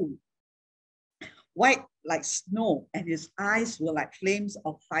like wool, white like snow, and his eyes were like flames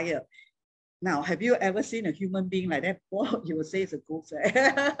of fire. Now, have you ever seen a human being like that? Well, you will say it's a ghost.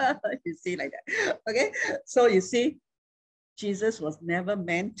 You see like that. Okay, so you see, Jesus was never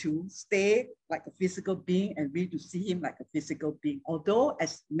meant to stay like a physical being and we to see him like a physical being. Although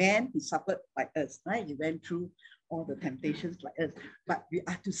as man, he suffered like us, right? He went through all the temptations like us. But we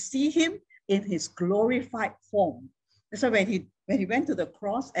are to see him in his glorified form. So when he went to the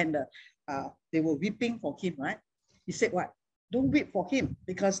cross and they were weeping for him, right? He said, what? Don't weep for him,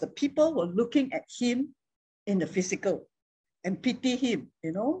 because the people were looking at him in the physical and pity him,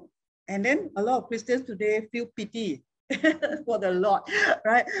 you know. And then a lot of Christians today feel pity for the Lord,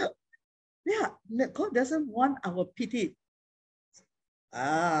 right? Yeah, God doesn't want our pity.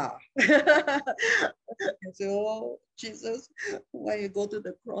 So, oh, Jesus, why you go to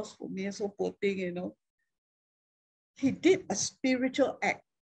the cross for me? So poor thing, you know. He did a spiritual act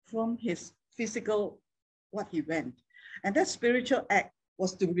from his physical, what he went. And that spiritual act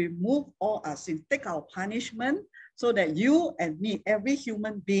was to remove all our sin, take our punishment, so that you and me, every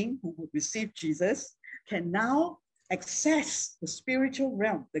human being who would receive Jesus, can now access the spiritual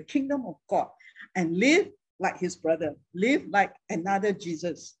realm, the kingdom of God, and live like his brother, live like another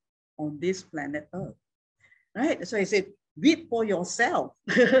Jesus on this planet Earth. Right? So he said, weep for yourself.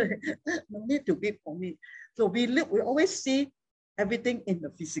 No need to weep for me. So we always see everything in the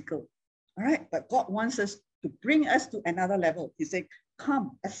physical. All right. But God wants us to bring us to another level. He said,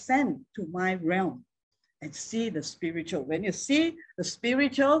 come, ascend to my realm and see the spiritual. When you see the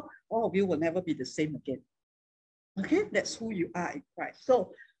spiritual, all of you will never be the same again. Okay, that's who you are in Christ.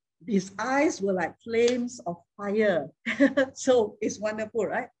 So his eyes were like flames of fire. So it's wonderful,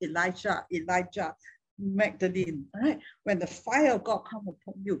 right? Elijah, Magdalene, right? When the fire of God come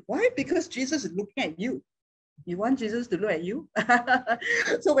upon you. Why? Because Jesus is looking at you. You want Jesus to look at you?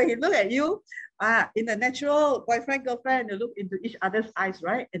 So when he look at you, in the natural boyfriend, girlfriend, you look into each other's eyes,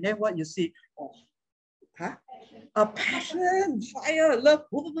 right? And then what you see? Oh, a passion, fire, love,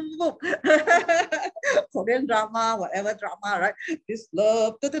 Korean drama, whatever drama, right? This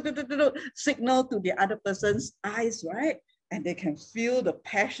love, signal to the other person's eyes, right? And they can feel the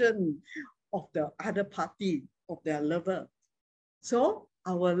passion of the other party, of their lover. So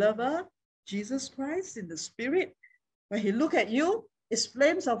our lover, Jesus Christ in the spirit, when he look at you, it's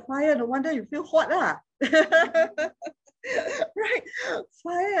flames of fire. No wonder you feel hot, right?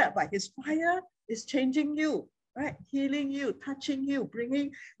 Fire, but his fire is changing you, right? Healing you, touching you,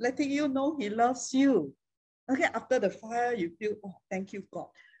 letting you know he loves you. Okay, after the fire, you feel, oh, thank you, God.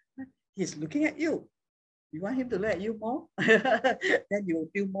 He's looking at you. You want him to look at you more? Then you will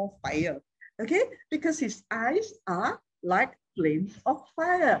feel more fire. Okay, because his eyes are like flames of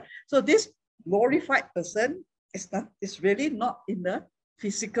fire. So this glorified person is really not in the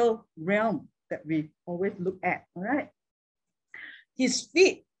physical realm that we always look at. All right. His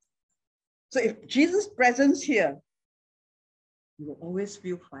feet. So if Jesus' presence here, you will always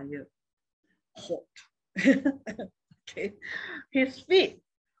feel fire, hot. Okay. His feet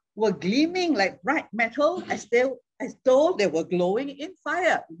were gleaming like bright metal, as though they were glowing in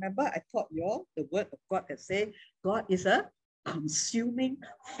fire. Remember, I taught you all the word of God that says God is a consuming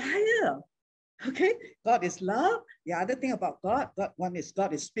fire. Okay, God is love. The other thing about God, one is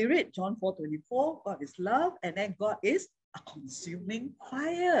God is spirit, John 4:24. God is love, and then God is a consuming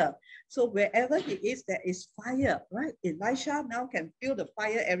fire. So wherever he is, there is fire, right? Elisha now can feel the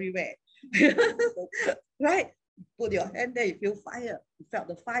fire everywhere. Right? Put your hand there, you feel fire. You felt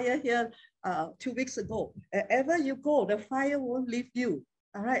the fire here 2 weeks ago. Wherever you go, the fire won't leave you.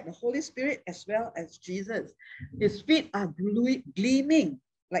 All right, the Holy Spirit as well as Jesus. His feet are gleaming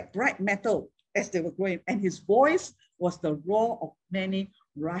like bright metal as they were going, and his voice was the roar of many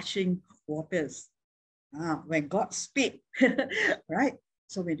rushing waters. When God speaks, right?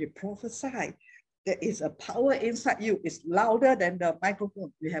 So when you prophesy, there is a power inside you. It's louder than the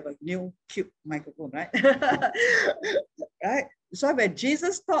microphone. We have a new cute microphone, right? Right. So when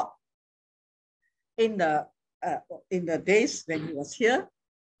Jesus talked in the days when he was here,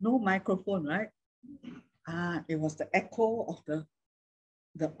 no microphone, right? It was the echo of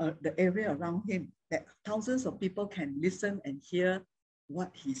the area around him, that thousands of people can listen and hear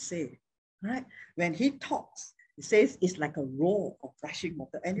what he said. Right? When he talks, he says it's like a roar of rushing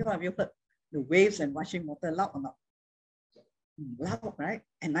water. Anyone of you heard the waves and rushing water loud or not? Loud, right?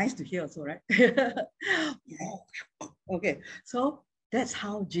 And nice to hear also, right? Okay, so that's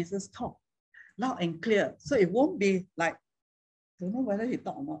how Jesus talked, loud and clear. So it won't be like, don't know whether he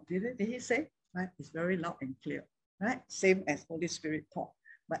talked or not. Did he say? Right? It's very loud and clear, right? Same as Holy Spirit talk,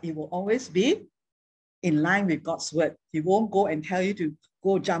 but it will always be in line with God's word. He won't go and tell you to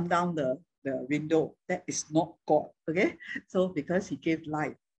go jump down the window. That is not God, okay? So because he gave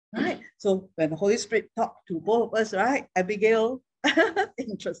life, right? So when the Holy Spirit talked to both of us, right? Abigail,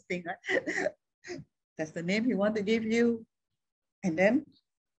 interesting, right? That's the name he want to give you. And then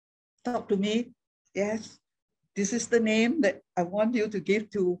talk to me. Yes, this is the name that I want you to give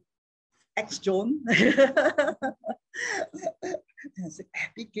to ex-Joan. I said,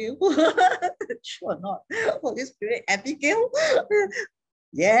 Abigail. Sure not. Holy Spirit, Abigail?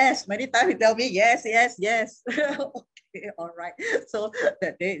 Yes, many times he tell me, yes, yes, yes. Okay, all right. So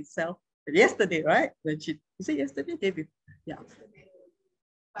that day itself, yesterday, right? When she, is it yesterday? Day before? Yeah.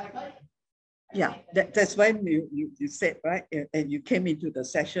 Yeah, that's when you said, right? And you came into the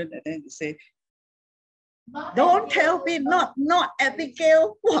session and then you say, don't tell me not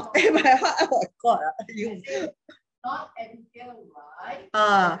Abigail. What in my heart? Oh God, you Not Abigail, right?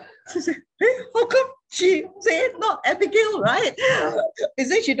 she said, hey, how come she said not Abigail, right? Is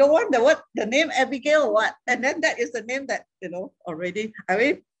it she don't want the name Abigail or what? And then that is the name that already I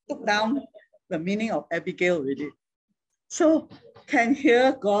already took down the meaning of Abigail already. So can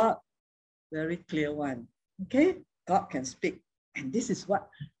hear God very clear one. Okay, God can speak, and this is what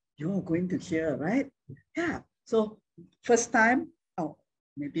you're going to hear, right? Yeah. So first time, oh,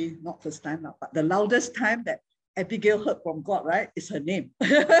 maybe not first time, but the loudest time that Abigail heard from God, right, is her name.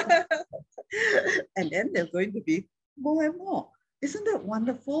 And then there's going to be more and more. Isn't that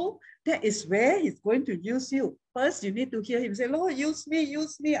wonderful? That is where he's going to use you. First, you need to hear him say, Lord, use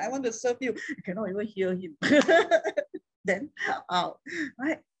me, I want to serve you. You cannot even hear him. Then out,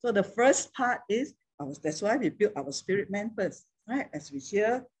 right? So the first part is, that's why we built our spirit man first, right? As we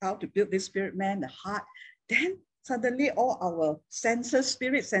hear how to build this spirit man, the heart, then suddenly all our senses,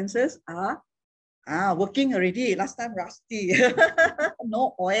 spirit senses are working already. Last time rusty,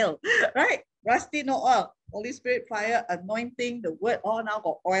 no oil, right? Rusty, no oil. Holy Spirit, fire, anointing, the word, all now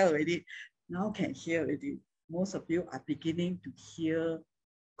got oil already. Now can hear already. Most of you are beginning to hear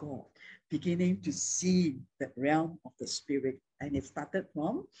God, beginning to see the realm of the spirit. And it started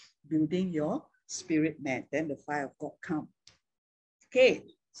from building your spirit man. Then the fire of God come. Okay,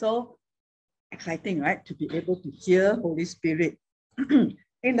 so exciting, right? To be able to hear Holy Spirit.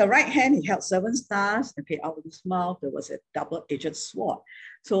 In the right hand, he held 7 stars. Okay, out of his mouth, there was a double-edged sword.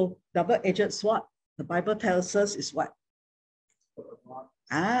 So double-edged sword, the Bible tells us is what?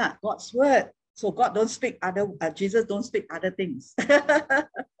 God's word. So God don't speak Jesus don't speak other things.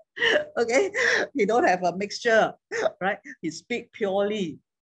 Okay, he don't have a mixture, right? He speak purely.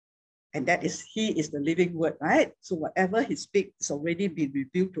 And that is, he is the living word, right? So whatever he speaks is already been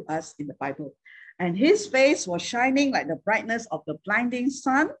revealed to us in the Bible. And his face was shining like the brightness of the blinding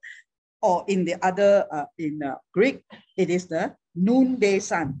sun, or in the other, in Greek, it is the noonday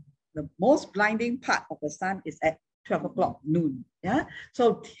sun. The most blinding part of the sun is at 12 o'clock noon. Yeah,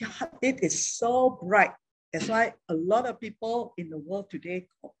 so it is so bright. That's why a lot of people in the world today,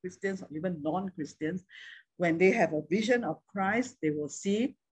 Christians or even non-Christians, when they have a vision of Christ, they will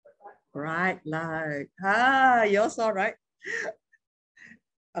see bright light. You saw, right?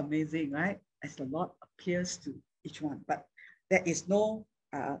 Amazing, right? As the Lord appears to each one. But there is no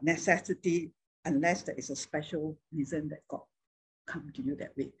necessity unless there is a special reason that God come to you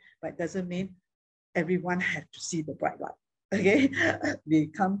that way. But it doesn't mean everyone has to see the bright light. Okay, we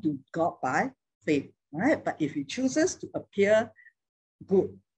come to God by faith, right? But if he chooses to appear,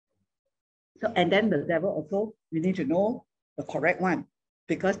 good. So, and then the devil also, we need to know the correct one,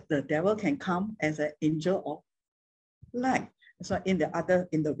 because the devil can come as an angel of light. So in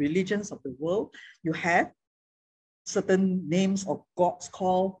the religions of the world, you have certain names of gods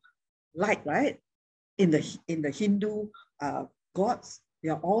called light, right? In the Hindu gods, they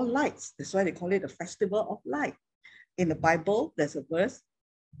are all lights. That's why they call it the festival of light. In the Bible, there's a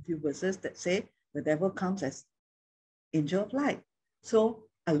few verses that say the devil comes as angel of light. So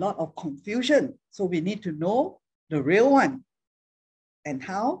a lot of confusion. So we need to know the real one. And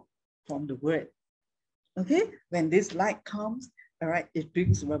how? From the word. Okay, when this light comes, all right, it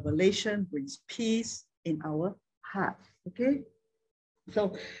brings revelation, brings peace in our heart. Okay,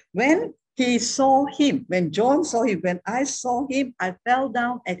 so when he saw him, when John saw him, when I saw him, I fell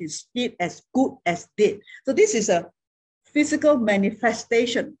down at his feet as good as dead. So this is a physical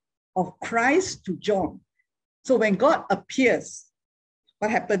manifestation of Christ to John. So when God appears,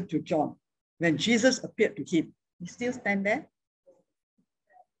 what happened to John? When Jesus appeared to him, he still stand there?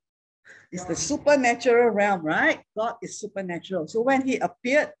 It's the supernatural realm, right? God is supernatural. So when he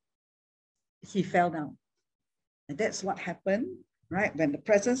appeared, he fell down. And that's what happened, right? When the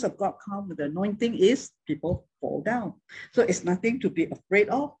presence of God comes, the anointing is, people fall down. So it's nothing to be afraid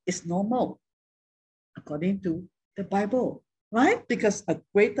of. It's normal, according to the Bible, right? Because a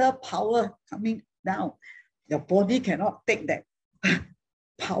greater power coming down. Your body cannot take that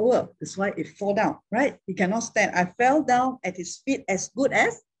power. That's why it fall down, right? He cannot stand. I fell down at his feet as good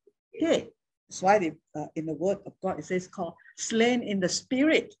as dead. That's why in the word of God, it says called slain in the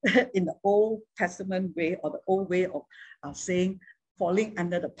spirit in the Old Testament way, or the old way of saying falling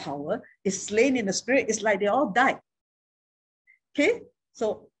under the power is slain in the spirit. It's like they all died. Okay,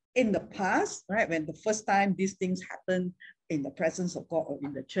 so in the past, right, when the first time these things happen in the presence of God or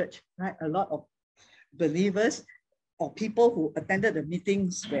in the church, right, a lot of believers or people who attended the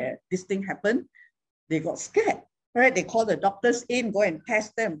meetings where this thing happened, they got scared, right? They call the doctors in, go and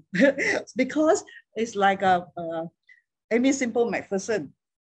test them. Because it's like Amy Simple McPherson,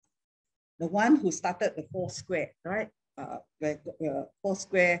 the one who started the Four Square, right? Four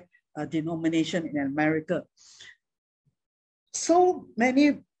Square denomination in America. So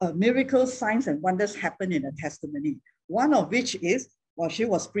many miracles, signs, and wonders happen in the testimony. One of which is while she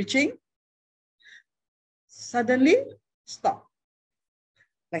was preaching, suddenly stopped.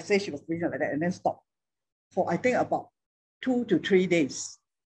 Like say she was preaching like that and then stopped for I think about 2 to 3 days.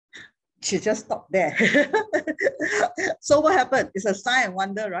 She just stopped there. So what happened? It's a sign and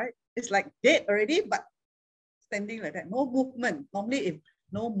wonder, right? It's like dead already, but standing like that, no movement. Normally, if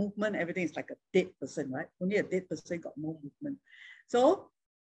no movement, everything is like a dead person, right? Only a dead person got no movement. So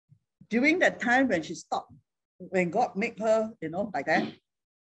during that time when she stopped, when God made her, like that,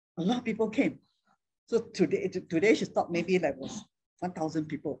 a lot of people came. So today she stopped, maybe like was 1,000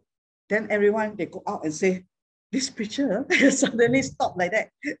 people. Then everyone, they go out and say, this preacher suddenly stopped like that.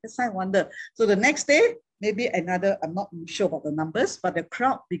 It's a wonder. So the next day, maybe another, I'm not sure about the numbers, but the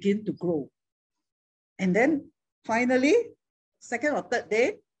crowd begin to grow. And then finally, second or third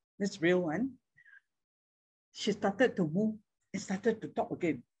day, this real one, she started to move and started to talk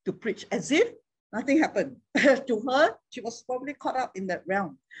again, to preach as if nothing happened. To her, she was probably caught up in that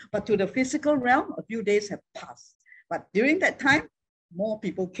realm. But to the physical realm, a few days have passed. But during that time, more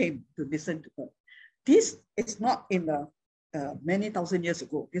people came to listen to her. This is not in the many thousand years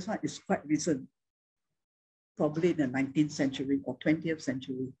ago. This one is quite recent, probably in the 19th century or 20th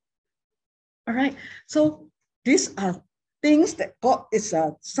century. All right, so these are things that God is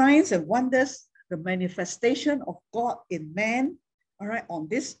signs and wonders, the manifestation of God in man, all right, on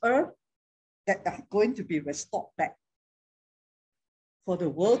this earth, that are going to be restored back for the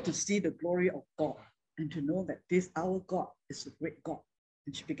world to see the glory of God and to know that this, our God, is a great God.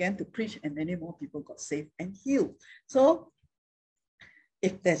 And she began to preach and many more people got saved and healed. So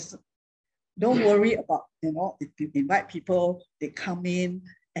if there's, don't worry about, if you invite people, they come in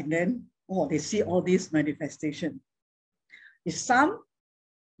and then, oh, they see all these manifestations. If some,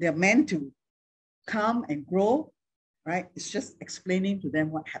 they're meant to come and grow, right? It's just explaining to them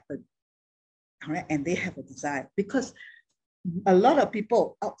what happened, all right? And they have a desire because a lot of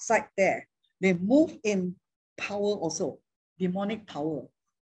people outside there, they move in power also, demonic power.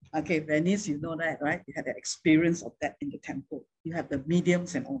 Okay, Venice, you know that, right? You had the experience of that in the temple. You have the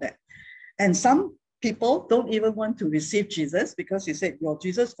mediums and all that. And some people don't even want to receive Jesus because he said, your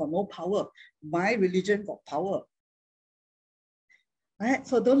Jesus got no power. My religion got power. Right?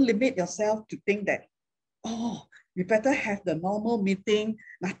 So don't limit yourself to think that, oh, you better have the normal meeting,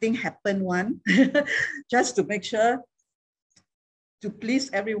 nothing happened one, just to make sure to please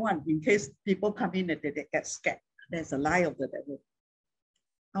everyone in case people come in and they get scared. There's a lie of the devil.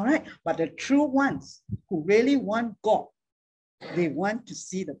 All right, but the true ones who really want God, they want to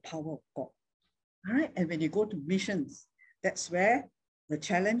see the power of God. All right, and when you go to missions, that's where the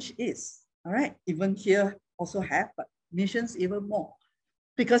challenge is. All right, even here also have, but missions even more.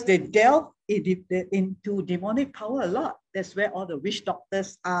 Because they delve into demonic power a lot. That's where all the witch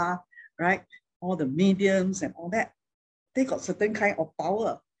doctors are, right? All the mediums and all that. They got certain kind of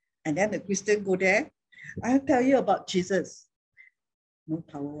power. And then the Christian go there. I'll tell you about Jesus. No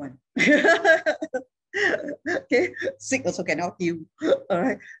power one. Okay, sick also cannot heal. All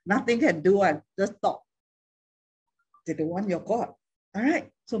right, nothing can do one. Just talk. They don't want your God. All right.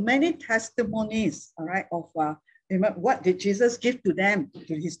 So many testimonies. All right, of what did Jesus give to them,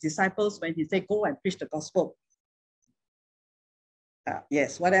 to his disciples when he said, go and preach the gospel?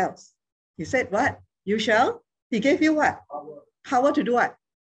 Yes, what else? He said, what? You shall? He gave you what? Power. Power to do what?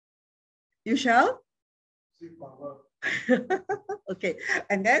 You shall? Power. Okay,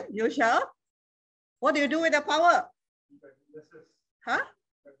 and then you shall? What do you do with the power? Huh?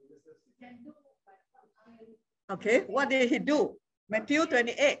 Okay, what did he do? Matthew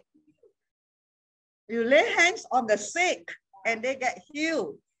 28. You lay hands on the sick and they get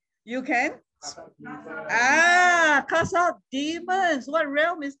healed. You can cast out demons. What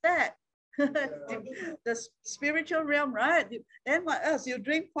realm is that? The spiritual realm, right? Then what else? You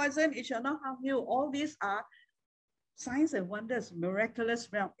drink poison, it shall not harm you. All these are signs and wonders, miraculous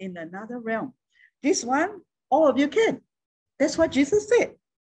realm in another realm. This one, all of you can. That's what Jesus said.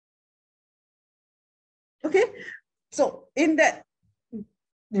 Okay, so in that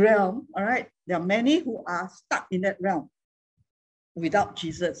realm, all right, there are many who are stuck in that realm without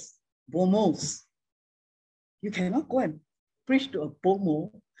Jesus. Bomos. You cannot go and preach to a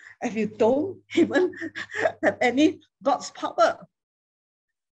bomo if you don't even have any God's power,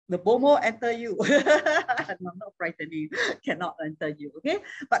 the bomo enter you. No, not frightening, cannot enter you, okay?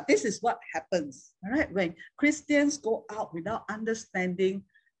 But this is what happens, all right? When Christians go out without understanding,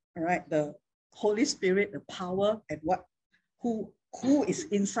 all right, the Holy Spirit, the power, and who is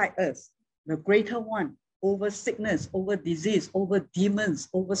inside us, the greater one, over sickness, over disease, over demons,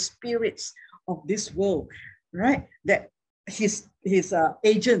 over spirits of this world, right? That his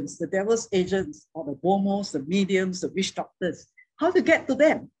agents, the devil's agents, or the bomos, the mediums, the witch doctors, how to get to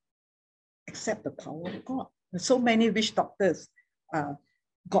them? Except the power of God. There's so many witch doctors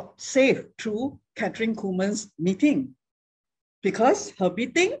got saved through Catherine Kuhlman's meeting, because her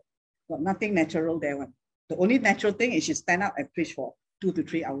meeting got nothing natural there. One. The only natural thing is she stand up and preach for 2 to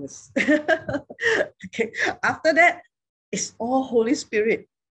 3 hours. Okay. After that, it's all Holy Spirit.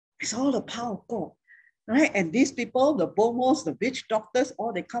 It's all the power of God. Right? And these people, the bomos, the witch doctors,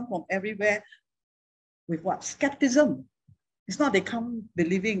 all they come from everywhere with what? Skepticism. It's not they come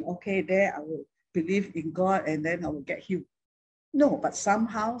believing, okay, there I will believe in God and then I will get healed. No, but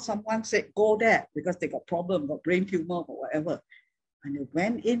somehow someone said, go there because they got problem, got brain tumor or whatever. And they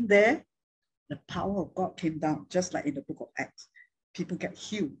went in there, the power of God came down, just like in the book of Acts. People get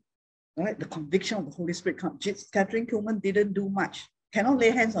healed, right? The conviction of the Holy Spirit comes. Catherine Kuhlman didn't do much. Cannot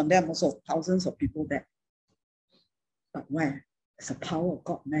lay hands on them, also thousands of people there. But where? It's the power of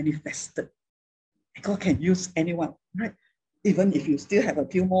God manifested. God can use anyone, right? Even if you still have a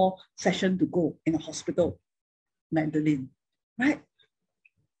few more sessions to go in a hospital, Magdalene, right?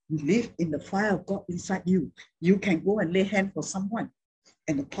 You live in the fire of God inside you. You can go and lay hands for someone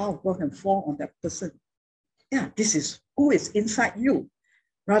and the power of God can fall on that person. Yeah, this is who is inside you,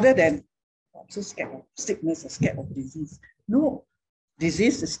 rather than, I'm so scared of sickness or scared of disease. No,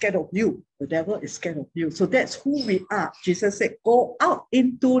 disease is scared of you. The devil is scared of you. So that's who we are. Jesus said, go out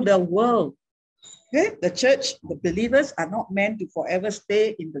into the world. Okay? The church, the believers are not meant to forever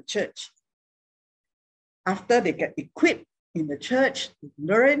stay in the church. After they get equipped in the church, to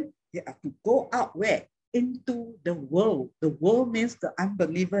learn, they have to go out where? Into the world. The world means the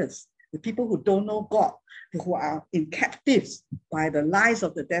unbelievers, the people who don't know God, who are in captives by the lies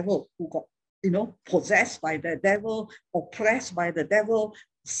of the devil, who got, possessed by the devil, oppressed by the devil,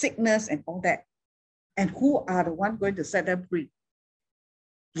 sickness and all that. And who are the one going to set them free?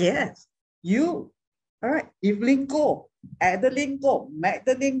 Yes, you. All right, Evelyn go, Adeline go,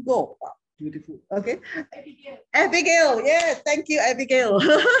 Magdalene go. Wow, beautiful. Okay. Abigail. Yes, thank you, Abigail.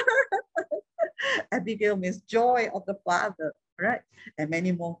 Abigail means joy of the Father, right? And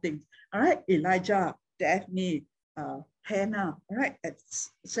many more things. All right, Elijah, Daphne, Hannah, all right,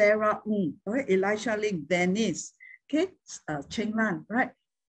 Sarah, all right, Elisha Ling, Dennis, okay, Cheng Lan, right?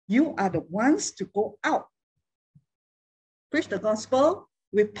 You are the ones to go out, preach the gospel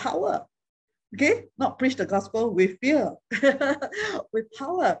with power. Okay, not preach the gospel with fear, with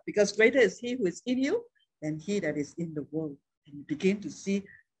power, because greater is he who is in you than he that is in the world. And you begin to see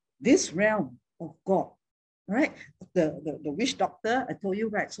this realm of God, right? The witch doctor, I told you,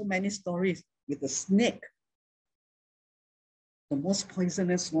 right, so many stories with the snake, the most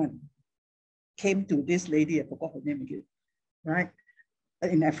poisonous one, came to this lady, I forgot her name again, right,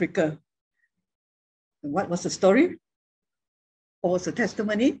 in Africa. And what was the story? What was the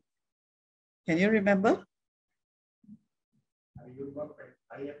testimony? Can you remember?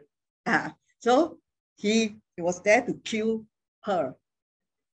 So he was there to kill her.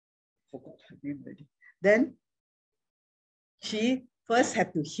 Forgot her name already. Then she first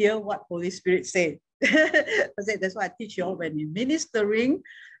had to hear what Holy Spirit said. That's why I teach you all, when you're ministering,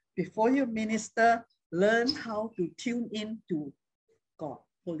 before you minister, learn how to tune in to God,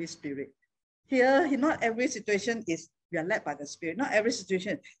 Holy Spirit. Here, not every situation is we are led by the Spirit. Not every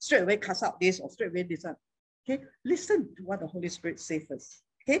situation, straight away cast out this or straight away this one. Okay, listen to what the Holy Spirit says first.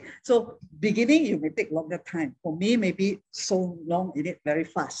 Okay, so beginning, you may take longer time. For me, maybe so long in it very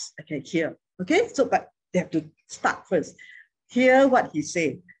fast. I can hear. Okay, so but they have to start first. Hear what he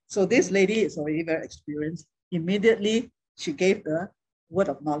said. So this lady is already very experienced. Immediately, she gave the word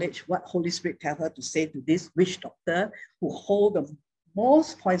of knowledge, what Holy Spirit tell her to say to this witch doctor who hold the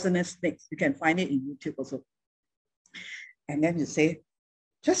most poisonous snakes. You can find it in YouTube also. And then you say,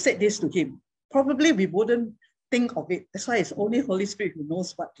 just say this to him. Probably we wouldn't think of it. That's why it's only Holy Spirit who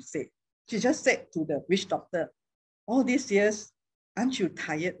knows what to say. She just said to the witch doctor, all these years, aren't you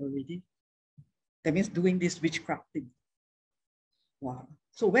tired already? That means doing this witchcraft thing. Wow.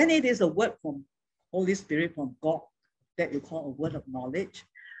 So when it is a word from Holy Spirit, from God, that you call a word of knowledge,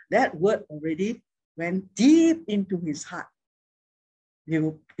 that word already went deep into his heart.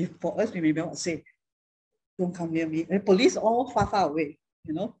 If for us, we may be able to say, don't come near me. The police all far, far away,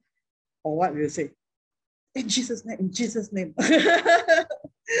 Or what we will say? In Jesus' name, in Jesus' name.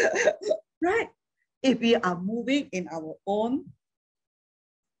 Right? If we are moving in our own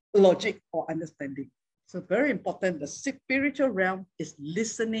logic or understanding. So very important, the spiritual realm is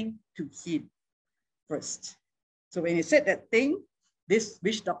listening to him first. So when he said that thing, this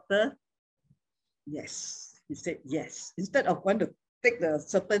witch doctor, yes, he said yes. Instead of going to take the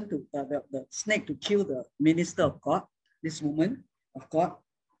serpent to the snake to kill the minister of God, this woman of God,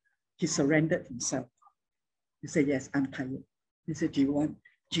 he surrendered himself. He said, yes, I'm tired. He said, do you want?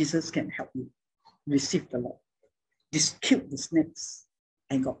 Jesus can help you. Receive the Lord. Just killed the snakes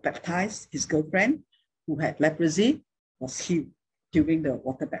and got baptized. His girlfriend, who had leprosy, was healed during the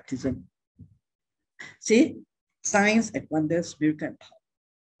water baptism. See, signs and wonders, miracle and power.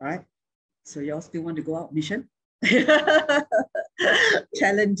 All right. So you all still want to go out mission?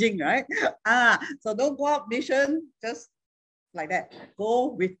 Challenging, right? So don't go out mission just like that. Go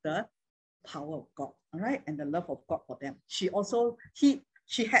with the power of God, all right, and the love of God for them. She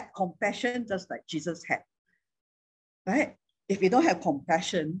had compassion just like Jesus had, right? If you don't have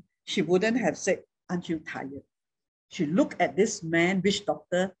compassion, she wouldn't have said, aren't you tired? She looked at this man, witch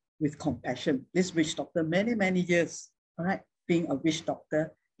doctor, with compassion. This witch doctor, many, many years, all right, being a witch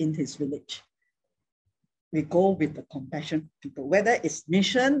doctor in his village. We go with the compassion for people, whether it's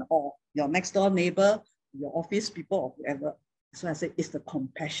mission or your next door neighbor, your office people, or whoever. So I say, it's the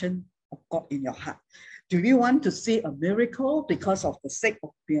compassion of God in your heart. Do you want to see a miracle because of the sake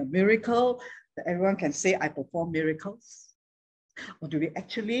of being a miracle, that everyone can say, I perform miracles? Or do we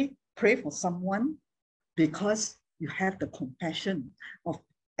actually pray for someone because you have the compassion of,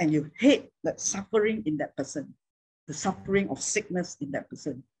 and you hate the suffering in that person, the suffering of sickness in that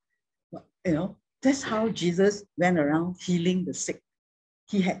person? You know, that's how Jesus went around healing the sick.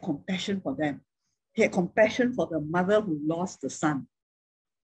 He had compassion for them. He had compassion for the mother who lost the son.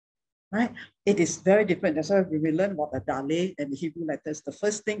 Right? It is very different. That's why we learn about the Dale and the Hebrew letters. The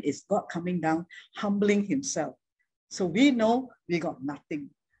first thing is God coming down, humbling himself. So we know we got nothing.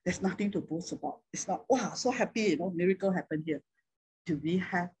 There's nothing to boast about. It's not, wow, so happy, you know, miracle happened here. Do we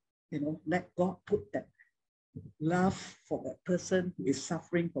have, you know, let God put that love for that person who is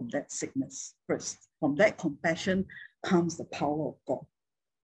suffering from that sickness first. From that compassion comes the power of God.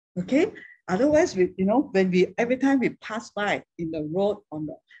 Okay? Otherwise, we, you know, when we, every time we pass by in the road on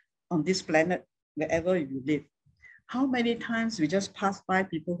this planet, wherever you live, how many times we just pass by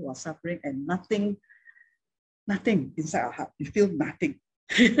people who are suffering and nothing inside our heart. You feel nothing.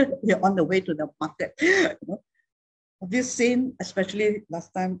 You're on the way to the market. You know? Have you seen, especially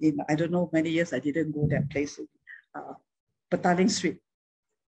last time in, I don't know, many years I didn't go that place, Petaling Street.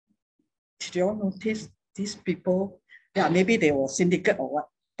 Did you all notice these people? Yeah, maybe they were syndicate or what,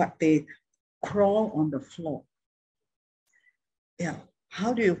 but they crawl on the floor. Yeah.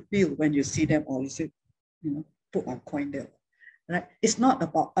 How do you feel when you see them, or you say, you know, put a coin there? Right? It's not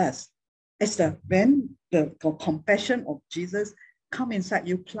about us. It's when the compassion of Jesus come inside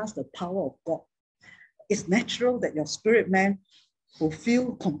you, plus the power of God. It's natural that your spirit man will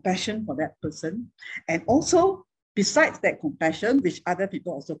feel compassion for that person. And also, besides that compassion, which other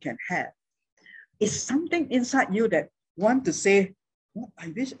people also can have, it's something inside you that want to say, well, I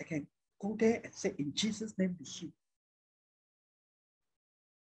wish I can go there and say, in Jesus' name, be healed.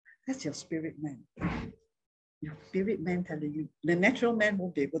 That's your spirit man. Your spirit man telling you. The natural man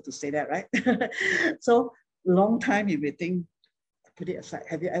won't be able to say that, right? So long time you may think, put it aside.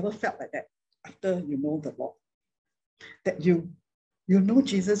 Have you ever felt like that after you know the Lord? That you know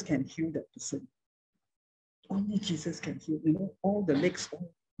Jesus can heal that person. Only Jesus can heal, you know, all the legs,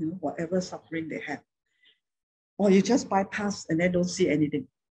 all, you know, whatever suffering they have. Or you just bypass and then don't see anything.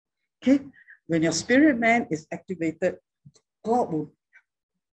 Okay? When your spirit man is activated, God will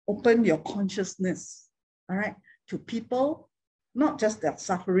open your consciousness, all right, to people, not just their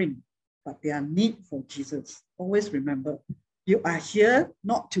suffering, but their need for Jesus. Always remember, you are here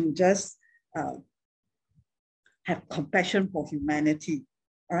not to just have compassion for humanity,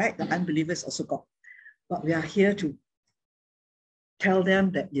 all right? The unbelievers also got, but we are here to tell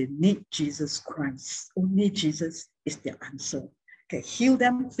them that you need Jesus Christ. Only Jesus is the answer. Okay, heal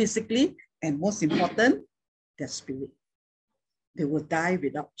them physically, and most important, their spirit. They will die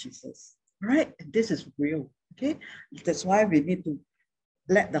without Jesus, right? And this is real, okay? That's why we need to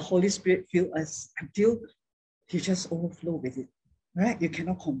let the Holy Spirit fill us until you just overflow with it, right? You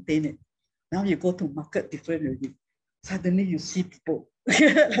cannot contain it. Now you go to market different already. Suddenly you see people.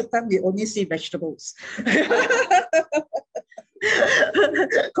 Last time we only see vegetables.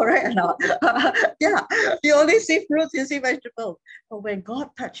 Correct or not? Yeah, you only see fruits, you see vegetables. But when God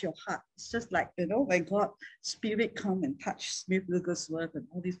touch your heart, it's just like, when God Spirit come and touch Smith Wigglesworth and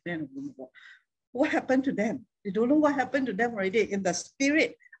all these men and women, what happened to them? You don't know what happened to them already. In the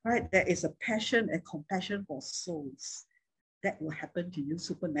Spirit, right, there is a passion and compassion for souls. That will happen to you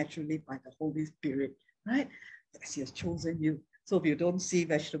supernaturally by the Holy Spirit, right? As He has chosen you. So if you don't see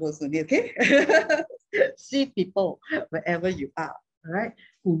vegetables only, okay? See people wherever you are, right?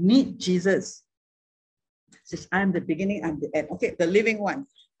 Who need Jesus. Says, I'm the beginning, I'm the end. Okay, the living one.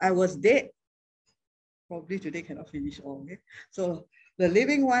 I was dead. Probably today cannot finish all, okay? So the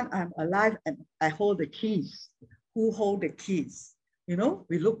living one, I'm alive and I hold the keys. Who hold the keys? We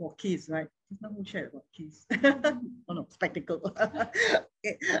look for keys, right? Just now who shared about keys? Oh no, spectacle.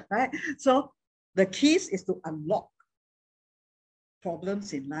 Okay, right? So the keys is to unlock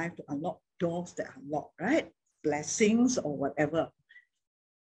problems in life, to unlock doors that are locked, right? Blessings or whatever.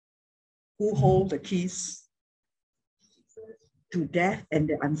 Who hold the keys to death and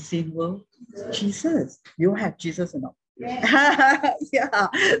the unseen world? Jesus. You have Jesus or not? Yeah. Yeah.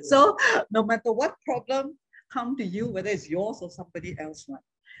 So no matter what problem come to you, whether it's yours or somebody else,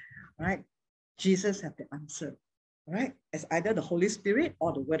 right? Jesus have the answer, right? It's either the Holy Spirit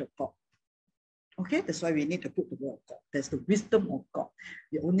or the Word of God. Okay, that's why we need to put the Word of God. There's the wisdom of God.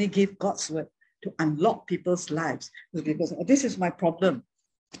 You only give God's word to unlock people's lives. People say, oh, this is my problem.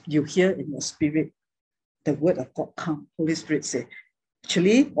 You hear in your spirit, the Word of God come. Holy Spirit say,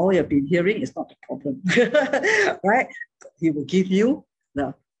 actually, all you've been hearing is not the problem, right? He will give you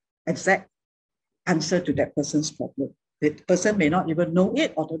the exact answer to that person's problem. The person may not even know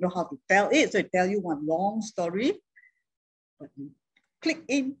it or don't know how to tell it. So I tell you one long story, but you click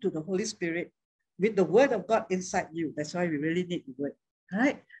into the Holy Spirit with the Word of God inside you. That's why we really need the Word,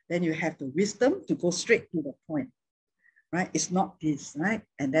 right? Then you have the wisdom to go straight to the point, right? It's not this, right?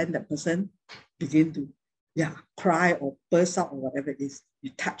 And then the person begin to, cry or burst out or whatever it is.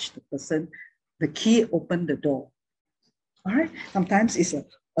 You touch the person, the key open the door. All right. Sometimes it's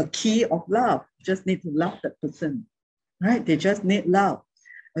a key of love. You just need to love that person, right? They just need love.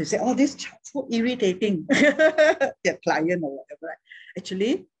 Or you say, oh, this child so irritating, their client or whatever. Right?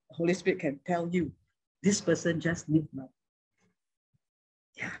 Actually, the Holy Spirit can tell you, this person just needs love.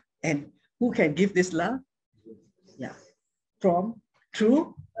 Yeah. And who can give this love? Yeah. Through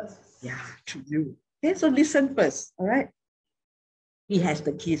you. Okay, so listen first. All right. He has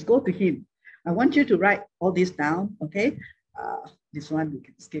the keys. Go to him. I want you to write all this down. Okay. This one, we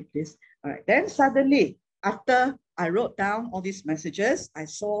can skip this. All right. Then suddenly, after I wrote down all these messages, I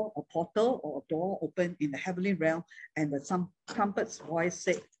saw a portal or a door open in the heavenly realm, and some trumpet's voice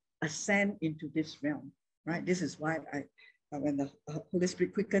said, ascend into this realm. Right. This is why when the Holy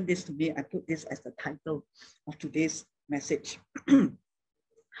Spirit quickened this to me, I put this as the title of today's message.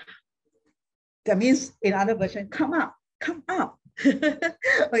 That means, in other version, come up.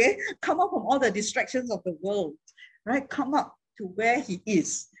 Okay, come up from all the distractions of the world, right? Come up to where he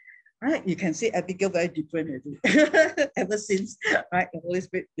is, right? You can see Abigail very different ever since, right? The Holy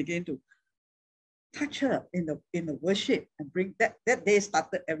Spirit began to touch her in the worship and bring that day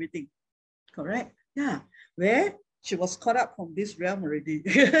started everything, correct? Yeah, where she was caught up from this realm already.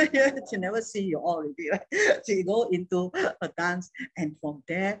 She never see you all already, right? She go into a dance, and from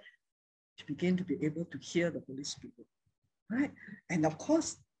there, she began to be able to hear the Holy Spirit, right? And of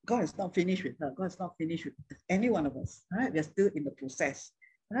course, God is not finished with her. God is not finished with any one of us, right? We're still in the process,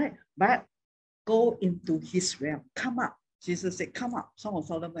 right? But go into his realm. Come up. Jesus said, come up. Song of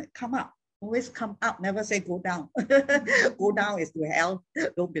Solomon, come up. Always come up. Never say go down. Go down is to hell.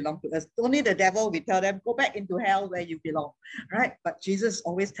 Don't belong to us. Only the devil will tell them, go back into hell where you belong, right? But Jesus is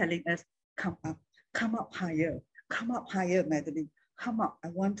always telling us, come up. Come up higher. Come up higher, Madeline. Come up. I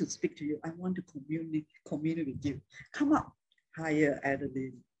want to speak to you. I want to commune with you. Come up higher,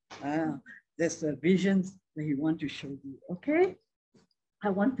 Adeline. There's the visions that he wants to show you. Okay? I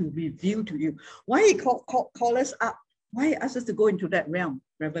want to reveal to you. Why he call us up? Why he asked us to go into that realm?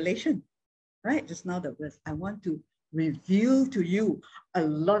 Revelation. Right? Just now the verse. I want to reveal to you a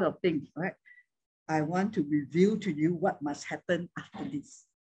lot of things, right? I want to reveal to you what must happen after this.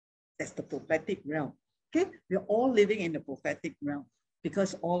 That's the prophetic realm. Okay, we're all living in the prophetic realm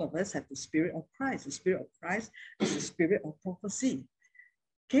because all of us have the Spirit of Christ. The Spirit of Christ is the spirit of prophecy.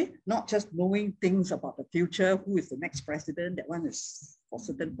 Okay, not just knowing things about the future, who is the next president, that one is for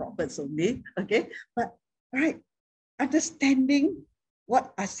certain prophets only. Okay, but right, understanding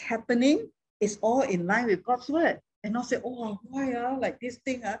what is happening is all in line with God's word, and not say, oh, why like this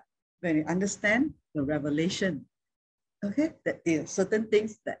thing? When you understand the revelation, okay, that there are certain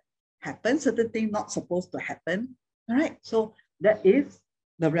things that happen, certain things not supposed to happen. All right. So That is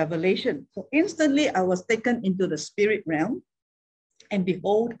the revelation. So instantly I was taken into the spirit realm, and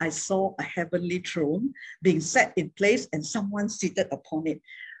behold, I saw a heavenly throne being set in place and someone seated upon it.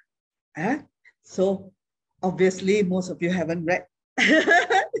 So obviously most of you haven't read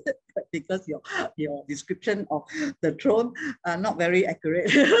because your description of the throne are not very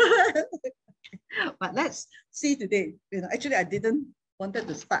accurate. But let's see today. Actually, I didn't wanted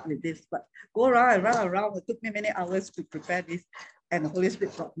to start with this, but go around and around. It took me many hours to prepare this, and the Holy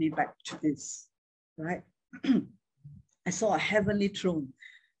Spirit brought me back to this. Right? I saw a heavenly throne.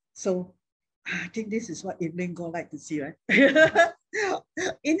 So I think this is what Evelyn Goh like to see, right?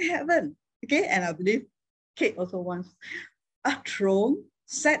 In heaven. Okay, and I believe Kate also wants a throne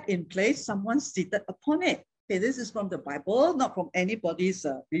set in place, someone seated upon it. Okay, this is from the Bible, not from anybody's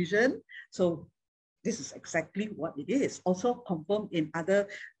vision. So this is exactly what it is. Also confirmed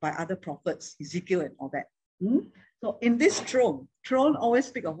by other prophets, Ezekiel and all that. So in this throne always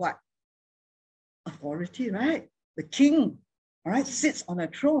speak of what? Authority, right? The king, all right, sits on a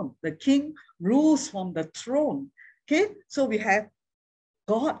throne. The king rules from the throne. Okay, so we have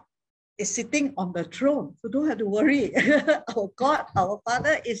God is sitting on the throne. So don't have to worry. Our God, our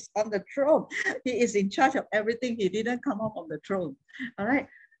Father is on the throne. He is in charge of everything. He didn't come up on the throne. All right.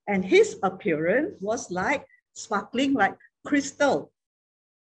 And his appearance was like sparkling like crystal.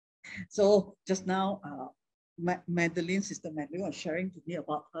 So just now, Sister Madeline was sharing to me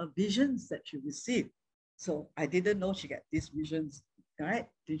about her visions that she received. So I didn't know she got these visions. All right.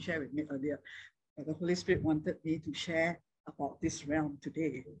 Didn't share with me earlier. But the Holy Spirit wanted me to share about this realm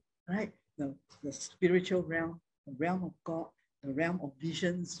today. Right? The spiritual realm, the realm of God, the realm of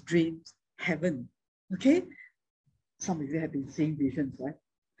visions, dreams, heaven. Okay? Some of you have been seeing visions, right?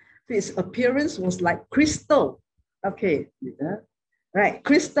 So his appearance was like crystal. Okay. Right.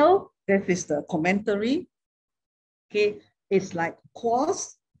 Crystal, that is the commentary. Okay. It's like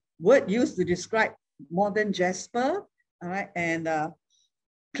quartz, word used to describe modern jasper. All right. And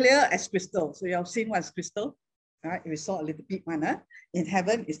clear as crystal. So you have seen what is crystal? All right, we saw a little big one. In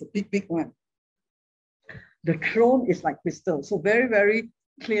heaven is the big one. The throne is like crystal, so very, very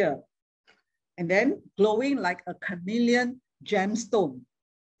clear. And then glowing like a chameleon gemstone.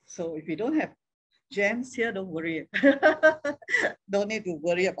 So if you don't have gems here, don't worry. Don't need to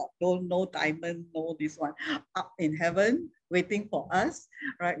worry about no diamond, no this one. Up in heaven, waiting for us,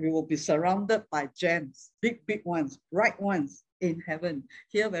 right? We will be surrounded by gems, big ones, bright ones in heaven.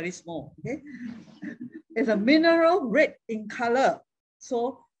 Here, very small, okay? It's a mineral red in color.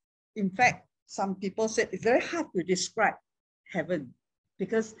 So in fact, some people said it's very hard to describe heaven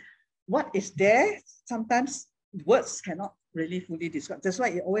because what is there, sometimes words cannot really fully describe. That's why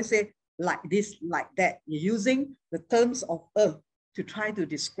you always say like this, like that. You're using the terms of earth to try to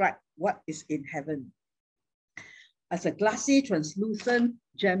describe what is in heaven. As a glassy, translucent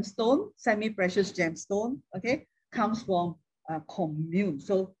gemstone, semi-precious gemstone, okay, comes from commune.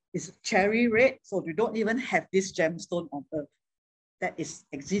 So it's cherry red, so you don't even have this gemstone on earth. That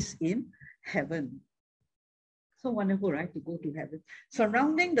exists in heaven. So wonderful, right, to go to heaven.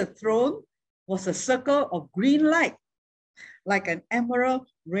 Surrounding the throne was a circle of green light, like an emerald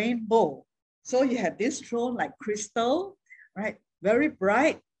rainbow. So you have this throne like crystal, right, very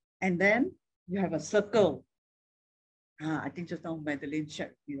bright, and then you have a circle. I think just now Madeline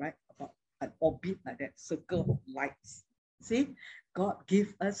shared with me, right, about an orbit like that, circle of lights. See, God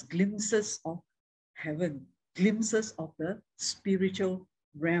gives us glimpses of heaven, glimpses of the spiritual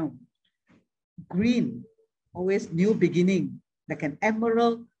realm. Green, always new beginning, like an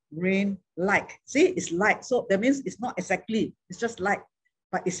emerald rain light. See, it's light. So that means it's not exactly, it's just light,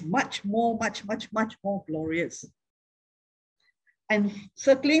 but it's much more glorious. And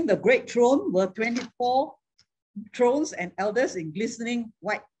circling the great throne were 24 thrones and elders in glistening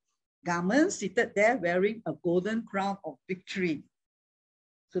white garments seated there wearing a golden crown of victory.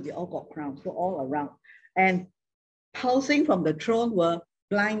 So they all got crowns, so all around. And pulsing from the throne were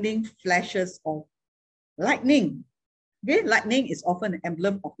blinding flashes of lightning. Okay, lightning is often an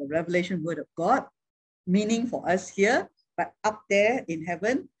emblem of the revelation word of God, meaning for us here, but up there in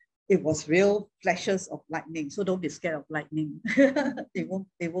heaven, it was real flashes of lightning. So don't be scared of lightning.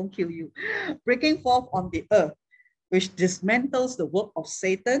 It won't kill you. Breaking forth on the earth, which dismantles the work of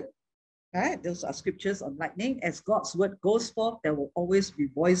Satan. Right? Those are scriptures on lightning. As God's word goes forth, there will always be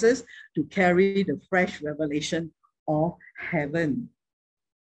voices to carry the fresh revelation of heaven.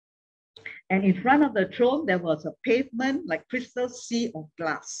 And in front of the throne, there was a pavement like crystal sea of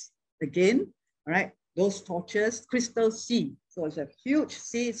glass. Again, all right, those torches, crystal sea. So it's a huge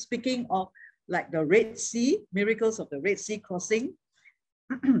sea, speaking of like the Red Sea, miracles of the Red Sea crossing,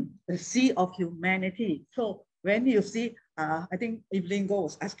 the sea of humanity. So when you see I think Evelyn Go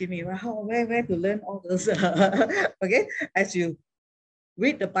was asking me, well, where to learn all those. Okay, as you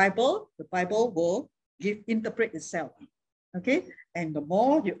read the Bible will interpret itself. Okay, and the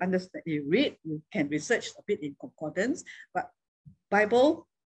more you understand, you read, you can research a bit in concordance, but Bible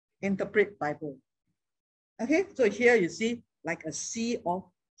interpret Bible. Okay, so here you see like a sea of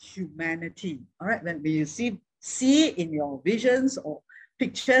humanity. All right, when you see in your visions or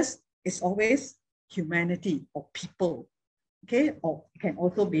pictures, it's always humanity or people. Okay, or it can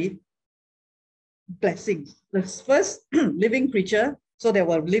also be blessings. The first living creature, so there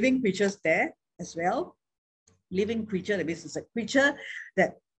were living creatures there as well. Living creature, that means it's a creature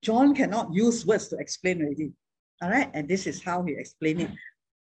that John cannot use words to explain already. All right, and this is how he explained it.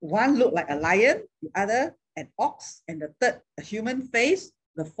 One looked like a lion, the other an ox, and the third a human face.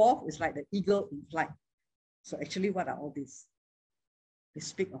 The fourth is like the eagle in flight. So actually, what are all these? They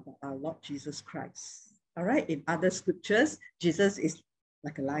speak of our Lord Jesus Christ. All right, in other scriptures, Jesus is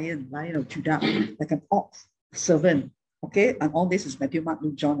like a lion of Judah, like an ox, a servant. Okay, and all this is Matthew, Mark,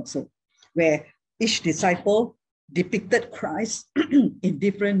 Luke, John also, where each disciple depicted Christ in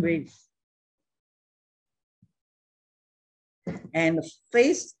different ways. And the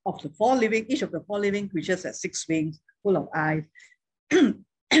face of the four living, each of the four living creatures has 6 wings, full of eyes.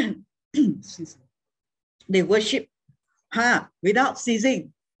 They worship without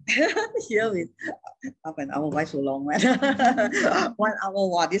ceasing. Here with half an hour, why so long, man? 1 hour,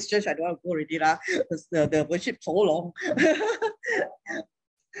 wow, this church, I don't want to go already. The worship so long.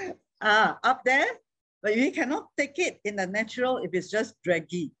 Up there, but we cannot take it in the natural if it's just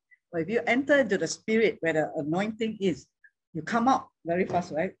draggy. But if you enter into the spirit where the anointing is, you come out very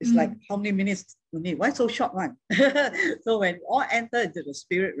fast, right? It's like how many minutes you need? Why so short one? So when you all enter into the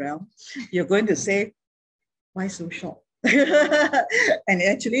spirit realm, you're going to say, why so short? And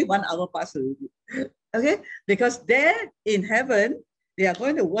actually 1 hour passed already. Okay, because there in heaven, they are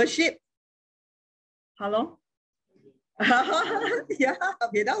going to worship. How long? Yeah,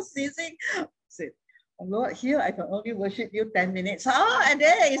 without ceasing. Say, oh Lord, here I can only worship you 10 minutes. And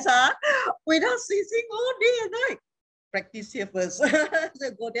there is without ceasing all day and night. Practice here first.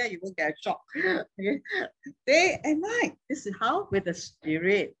 So go there, you won't get a shock. Okay? Day and night. This is how with the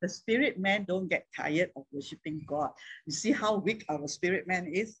spirit. The spirit man don't get tired of worshiping God. You see how weak our spirit man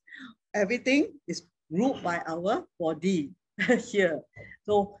is? Everything is ruled by our body here.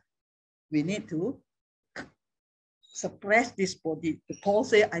 So we need to suppress this body. Paul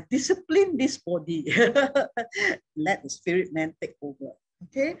said, I discipline this body. Let the spirit man take over.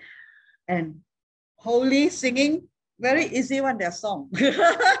 Okay? And holy singing, very easy one, their song. Their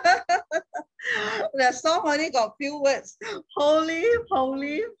song only got few words. Holy,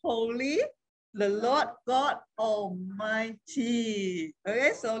 holy, holy, the Lord God Almighty.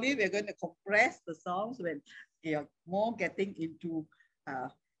 Okay, slowly we're going to compress the songs when they are more getting into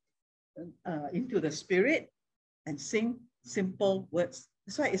the spirit and sing simple words.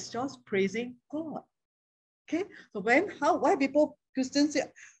 That's why it's just praising God. Okay, so why people, Christians,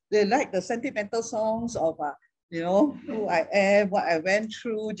 they like the sentimental songs of who I am, what I went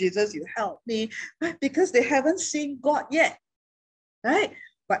through, Jesus, you helped me, because they haven't seen God yet, right?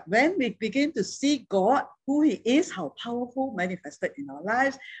 But when we begin to see God, who He is, how powerful manifested in our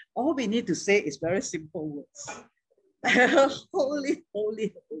lives, all we need to say is very simple words. Holy,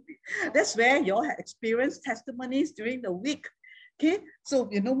 holy, holy. That's where you all have experienced testimonies during the week. Okay, so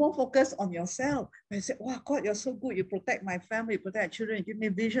you no more focus on yourself. I say, wow, God, you're so good. You protect my family, protect our children, you give me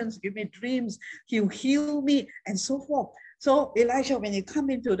visions, give me dreams, you heal me, and so forth. So, Elijah, when you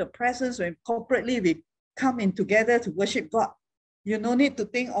come into the presence, when corporately we come in together to worship God, you no need to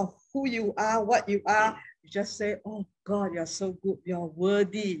think of who you are, what you are. You just say, oh God, you're so good, you're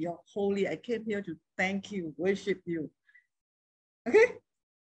worthy, you're holy. I came here to thank you, worship you. Okay?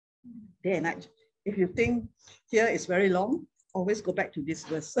 Day and night. If you think here is very long, always go back to this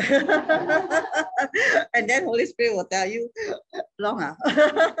verse. And then Holy Spirit will tell you, long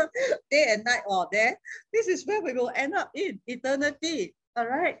day and night or there. This is where we will end up in eternity. All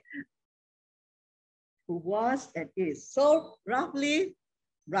right. Who was and is. So roughly,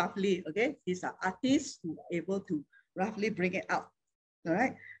 okay, these are artists who are able to roughly bring it out. All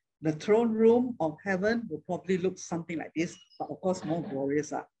right. The throne room of heaven will probably look something like this, but of course more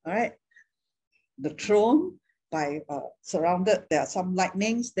glorious. All right. The throne by surrounded, there are some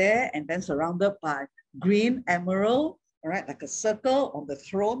lightnings there, and then surrounded by green emerald, all right, like a circle on the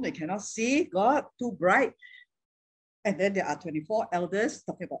throne. They cannot see God, too bright. And then there are 24 elders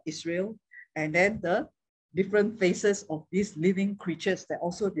talking about Israel, and then the different faces of these living creatures that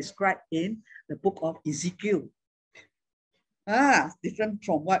also described in the book of Ezekiel. Different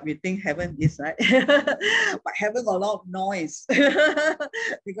from what we think heaven is, right? But heaven got a lot of noise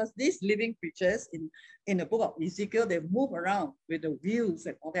because these living creatures in the book of Ezekiel, they move around with the wheels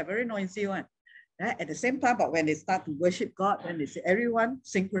and all that, very noisy one. Right? At the same time, but when they start to worship God, when they say everyone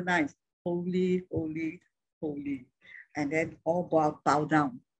synchronize, holy, holy, holy, and then all bow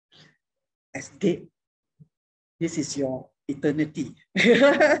down as dead. This is your eternity.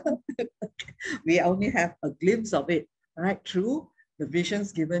 We only have a glimpse of it, right? Through the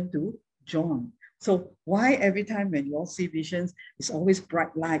visions given to John. So why every time when you all see visions, it's always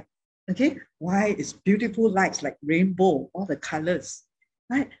bright light? Okay, why it's beautiful lights like rainbow, all the colors,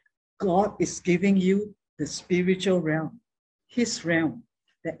 right? God is giving you the spiritual realm, his realm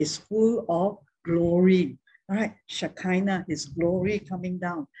that is full of glory. All right, Shekinah, his glory coming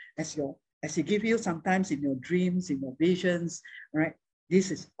down as he give you sometimes in your dreams, in your visions, right?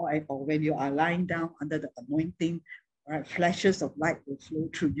 This is, or when you are lying down under the anointing, right? Flashes of light will flow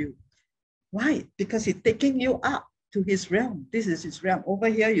through you. Why? Because he's taking you up to his realm. This is his realm. Over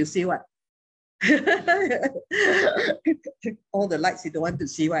here, you see what? All the lights you don't want to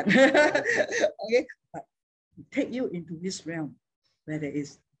see one. Okay, but take you into this realm where there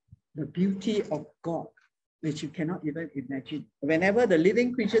is the beauty of God, which you cannot even imagine. Whenever the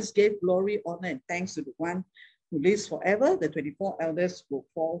living creatures gave glory, honor, and thanks to the one who lives forever, the 24 elders will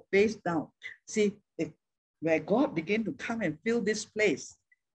fall face down. See, where God began to come and fill this place,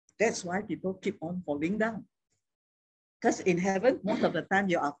 that's why people keep on falling down. Because in heaven, most of the time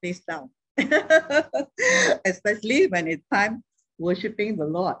you are face down. Especially when it's time worshiping the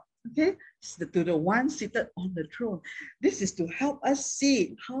Lord. Okay, so to the one seated on the throne. This is to help us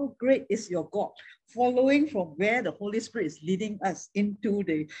see how great is your God, following from where the Holy Spirit is leading us into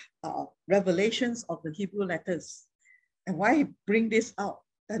the revelations of the Hebrew letters. And why I bring this out,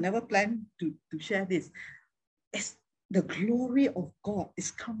 I never planned to share this. It's the glory of God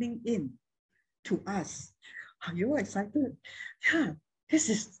is coming in to us. Are you excited? Yeah. This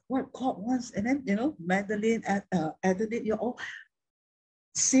is what God wants. And then, you know, Madeline, Adelaide, you're all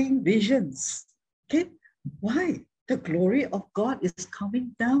seeing visions. Okay, why? The glory of God is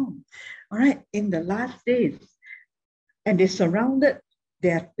coming down. All right, in the last days. And they surrounded,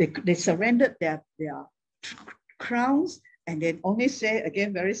 they surrendered their crowns, and they only say,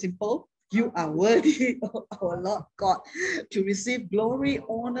 again, very simple, you are worthy, our Lord God, to receive glory,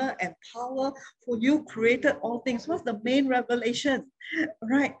 honor, and power, for you created all things. What's the main revelation,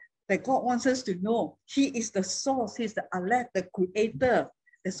 right? That God wants us to know. He is the source. He's the Aleph, the creator.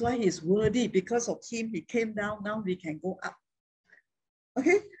 That's why he's worthy. Because of him, he came down. Now we can go up.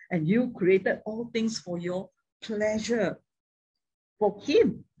 Okay? And you created all things for your pleasure. For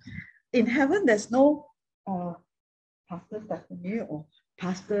him. In heaven, there's no Pastor Stephanie or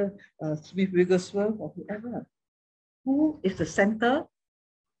Pastor Smith Wigglesworth or whoever. Who is the center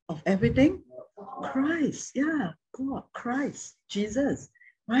of everything? Christ. Yeah, God, Christ, Jesus,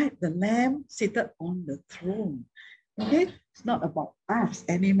 right? The Lamb seated on the throne. Okay, it's not about us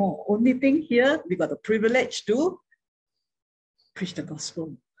anymore. Only thing here, we got the privilege to preach the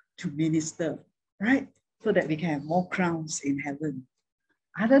gospel, to minister, right? So that we can have more crowns in heaven.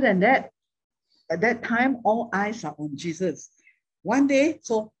 Other than that, at that time, all eyes are on Jesus. One day,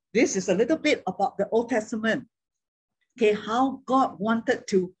 so this is a little bit about the Old Testament. Okay, how God wanted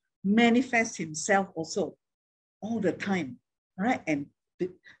to manifest himself also all the time, right? And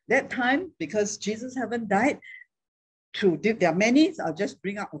that time, because Jesus haven't died, there are many, I'll just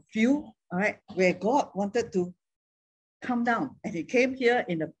bring up a few, all right, where God wanted to come down, and he came here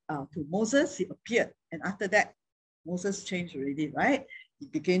in the to Moses. He appeared, and after that, Moses changed already, right? He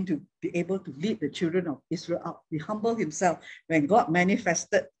began to be able to lead the children of Israel out. He humbled himself. When God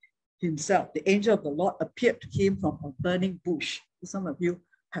manifested himself, the angel of the Lord appeared to him from a burning bush. Some of you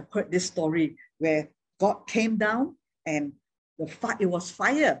have heard this story where God came down and it was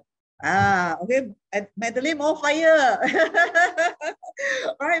fire. Okay, and Madeline, more fire.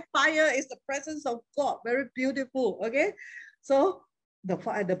 All right, fire is the presence of God. Very beautiful. Okay, so the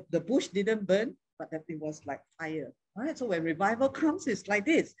fire, the bush didn't burn, but that it was like fire. All right, so when revival comes, it's like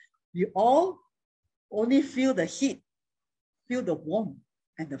this. You all only feel the heat, feel the warmth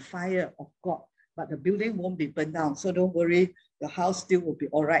and the fire of God, but the building won't be burned down. So don't worry, the house still will be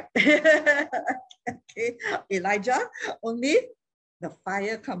all right. Okay, Elijah, only the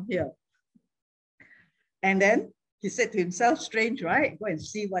fire come here. And then he said to himself, strange, right? Go and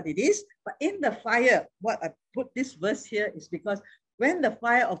see what it is. But in the fire, what I put this verse here is because when the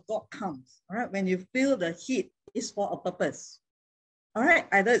fire of God comes, all right, when you feel the heat, it's for a purpose. All right,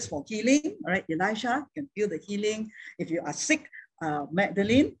 either it's for healing, all right, Elisha can feel the healing. If you are sick,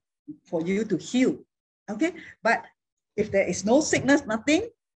 Magdalene, for you to heal. Okay, but If there is no sickness, nothing,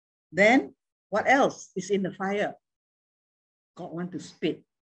 then what else is in the fire? God wants to speak.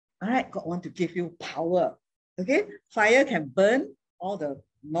 All right, God wants to give you power. Okay, fire can burn all the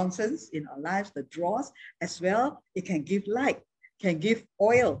nonsense in our lives, the dross, as well. It can give light, can give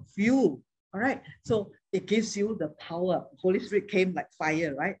oil, fuel. All right, so it gives you the power. Holy Spirit came like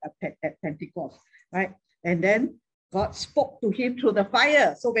fire, right, at Pentecost, right? And then God spoke to him through the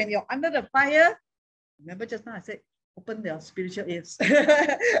fire. So when you're under the fire, remember just now I said, open their spiritual ears.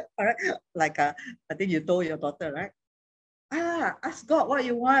 All right, like I think you told your daughter, right? Ask God what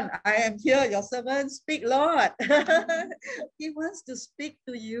you want. I am here, your servant. Speak, Lord. He wants to speak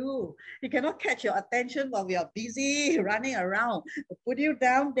to you. He cannot catch your attention while we are busy running around. Put you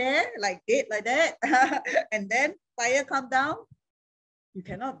down there like dead like that. And then fire come down. You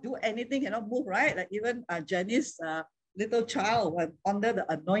cannot do anything, cannot move, right? Like even Janice's little child was under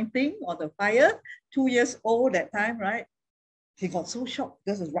the anointing or the fire, 2 years old that time, right? He got so shocked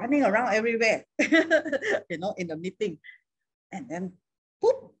because he was running around everywhere, you know, in the meeting. And then,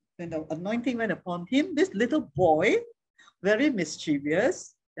 whoop, when the anointing went upon him, this little boy, very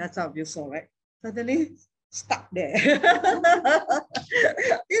mischievous, that's how you saw, right? Suddenly stuck there.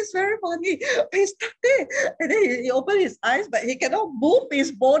 It's very funny. He's stuck there. And then he opened his eyes, but he cannot move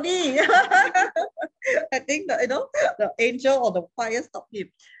his body. I think that, you know, the angel or the fire stopped him.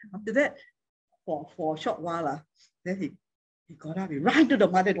 After that, for a short while, then he got up, he ran to the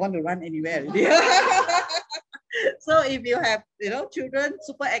mother, don't want to run anywhere already. So if you have, you know, children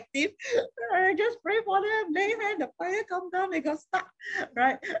super active, just pray for them, lay hand, the fire come down, they got stuck,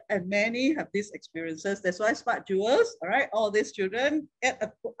 right? And many have these experiences. That's why Smart Jewels, all right, all these children,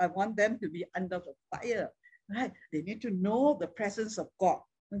 I want them to be under the fire, right? They need to know the presence of God.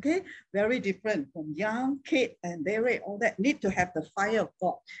 Okay, very different from young kid and they all that need to have the fire of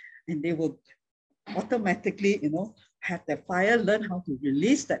God, and they will automatically, you know, have the fire, learn how to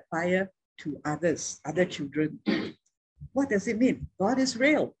release that fire to others, other children. What does it mean? God is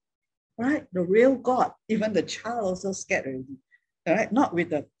real, right? The real God. Even the child also scared already, all right? Not with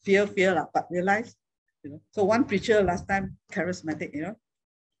the fear, but realize, you know. So one preacher last time, charismatic, you know,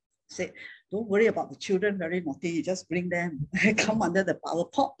 said, don't worry about the children, very naughty, you just bring them, come under the power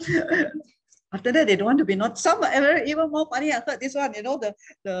pot. After that, they don't want to be not. Some are even more funny. I heard this one, you know,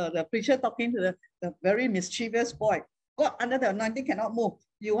 the preacher talking to the very mischievous boy. God under the anointing cannot move.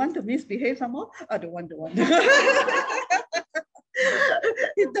 You want to misbehave some more? I don't want.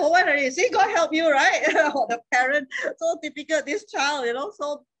 You don't want to see, God help you, right? Or the parent, so typical, this child, you know,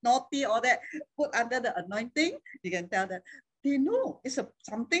 so naughty, all that, put under the anointing, you can tell that they know it's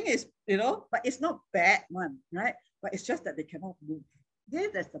something is, you know, but it's not bad one, right? But it's just that they cannot move. Yeah,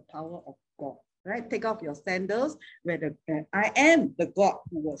 that's the power of God, right? Take off your sandals, where I am the God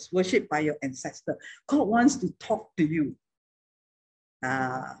who was worshipped by your ancestor. God wants to talk to you.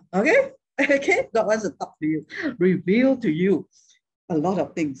 Okay? Okay, God wants to talk to you, reveal to you a lot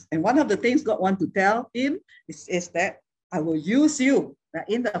of things. And one of the things God wants to tell him is that I will use you.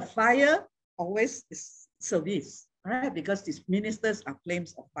 In the fire, always is service, right? Because these ministers are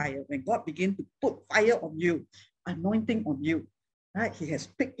flames of fire. When God begins to put fire on you, anointing on you, right? He has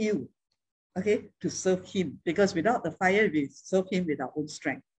picked you, okay, to serve him. Because without the fire, we serve him with our own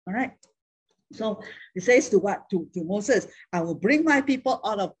strength, all right? So it says to what? To Moses, I will bring my people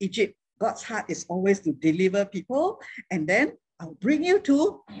out of Egypt. God's heart is always to deliver people. And then I'll bring you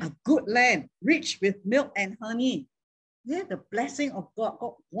to a good land, rich with milk and honey. Yeah, the blessing of God.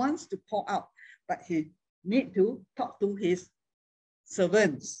 God wants to pour out, but he needs to talk to his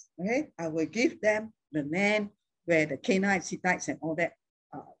servants. Okay, I will give them the land where the Canaanites, Hittites, and all that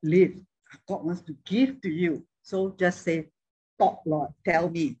live. God wants to give to you. So just say, talk, Lord, tell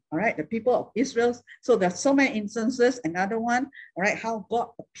me. All right, the people of Israel. So there's so many instances. Another one, all right, how God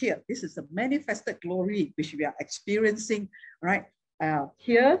appeared. This is a manifested glory which we are experiencing, right?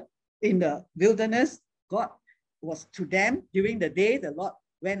 Here in the wilderness, God was to them during the day. The Lord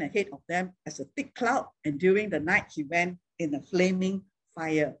went ahead of them as a thick cloud, and during the night he went in a flaming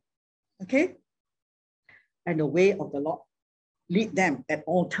fire. Okay, and the way of the Lord lead them at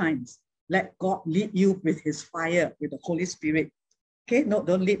all times. Let God lead you with his fire, with the Holy Spirit. Okay, no,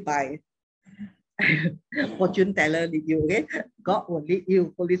 don't lead by fortune teller lead you, okay? God will lead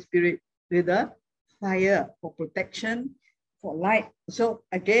you, Holy Spirit, with the fire for protection, for light. So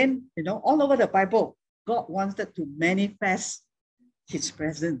again, you know, all over the Bible, God wanted to manifest his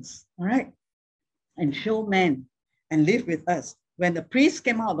presence, all right? And show men and live with us. When the priests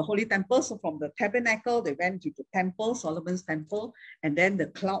came out of the holy temple, so from the tabernacle, they went to the temple, Solomon's temple, and then the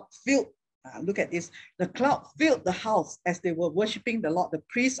cloud filled, look at this, the cloud filled the house as they were worshiping the Lord. The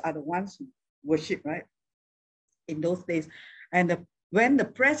priests are the ones who worship, right? in those days. And when the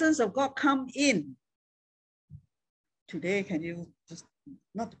presence of God come in, today, can you just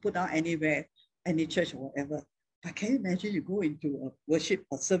not to put down anywhere, any church or whatever, but can you imagine you go into a worship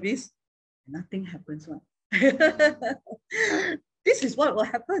or service, nothing happens, right? This is what will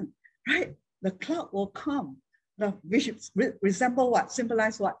happen, right? The cloud will come. Which resemble what?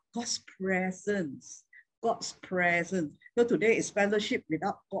 Symbolize what? God's presence. God's presence. So today is fellowship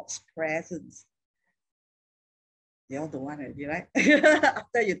without God's presence. You all don't want it, right?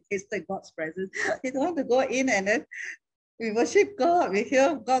 After you tasted God's presence, you don't want to go in and then we worship God, we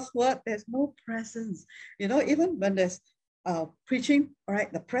hear God's word, there's no presence. You know, even when there's preaching, all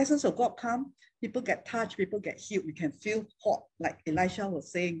right, the presence of God come, people get touched, people get healed, we can feel hot, like Elisha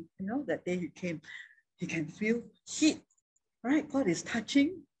was saying, you know, that day he came, he can feel heat, right? God is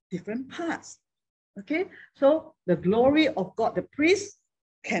touching different parts, okay? So the glory of God, the priest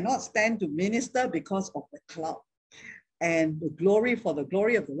cannot stand to minister because of the cloud. And the glory of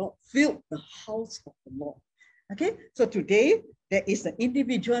the Lord filled the house of the Lord. Okay, so today there is an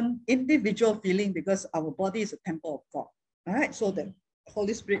individual feeling because our body is a temple of God. All right, so the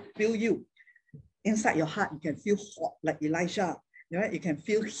Holy Spirit fill you. Inside your heart, you can feel hot like Elisha. Right? You can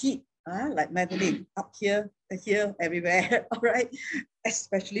feel heat, like Madeline, up here, everywhere. All right,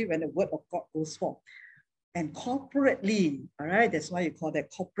 especially when the word of God goes forth. And corporately, all right, that's why you call that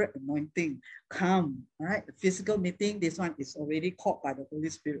corporate anointing. Come, all right, the physical meeting, this one is already caught by the Holy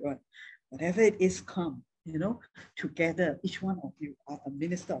Spirit. Right? Whatever it is, come, you know, together. Each one of you are a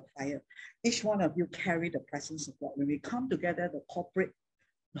minister of fire. Each one of you carry the presence of God. When we come together, the corporate,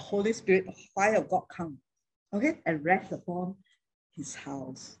 the Holy Spirit, the fire of God come, okay, and rest upon his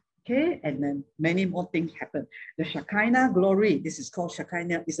house. Okay, and then many more things happen. The Shekinah glory, this is called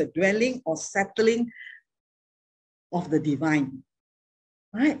Shekinah, is a dwelling or settling of the divine.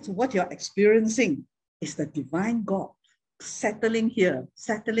 All right, so what you're experiencing is the divine God settling here,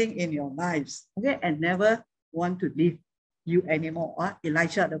 settling in your lives, okay, and never want to leave you anymore.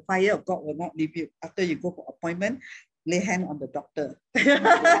 Elisha, the fire of God will not leave you. After you go for appointment, lay hand on the doctor.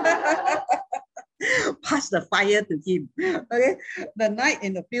 Pass the fire to him. Okay, the night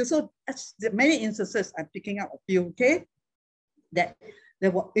in the field. So that's many instances I'm picking up a few. Okay, that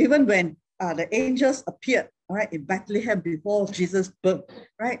there were, even when the angels appeared, all right, in Bethlehem before Jesus' birth,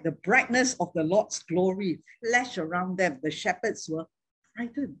 right, the brightness of the Lord's glory flashed around them. The shepherds were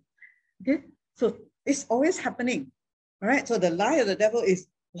frightened. Okay, so it's always happening. All right, so the lie of the devil is,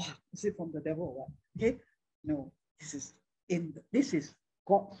 wow, is it from the devil or what? Okay, no, this is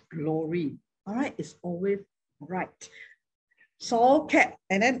God's glory. All right, it's always bright. Saul kept,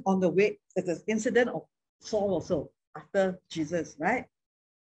 and then on the way, there's an incident of Saul also after Jesus, right?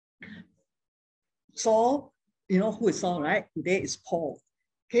 Saul, you know who is Saul, right? Today is Paul.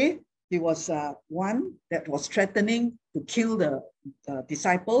 Okay, he was one that was threatening to kill the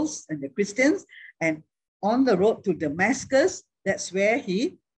disciples and the Christians. And on the road to Damascus, that's where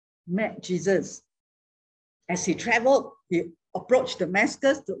he met Jesus. As he traveled, he approached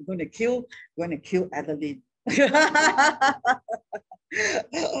Damascus, going to kill Adeline.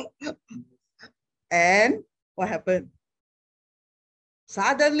 And what happened?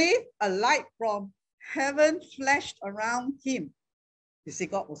 Suddenly, a light from heaven flashed around him. You see,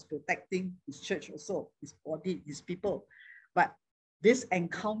 God was protecting his church also, his body, his people. But this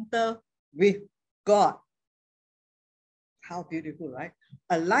encounter with God, how beautiful, right?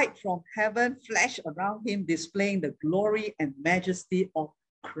 A light from heaven flashed around him, displaying the glory and majesty of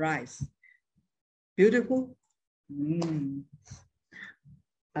Christ. Beautiful.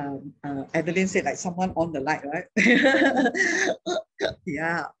 Adeline said, like someone on the light, right?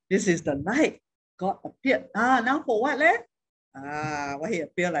 Yeah, this is the light. God appeared. Now for what? Why he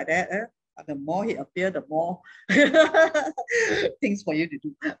appeared like that? The more he appeared, the more things for you to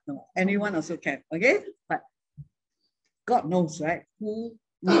do. No, anyone also can, okay? But God knows, right? Who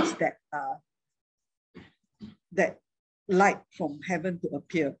needs that light from heaven to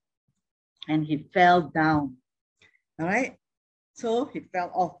appear. And he fell down. All right? So he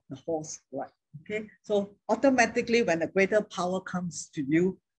fell off the horse, right? Okay, so automatically when the greater power comes to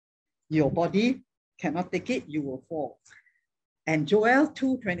you, your body cannot take it, you will fall. And Joel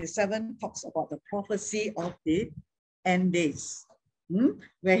 2:27 talks about the prophecy of the end days,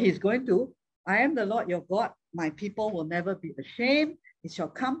 where he's going to, I am the Lord your God, my people will never be ashamed. It shall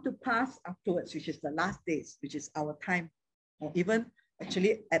come to pass afterwards, which is the last days, which is our time, or even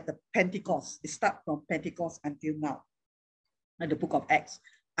actually at the Pentecost. It starts from Pentecost until now. In the book of Acts,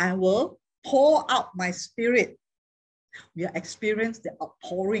 I will pour out my spirit. We are experiencing the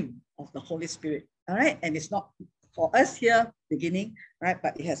outpouring of the Holy Spirit. All right, and it's not for us here, beginning, right?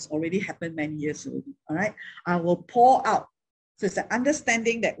 But it has already happened many years already, all right? I will pour out. So it's the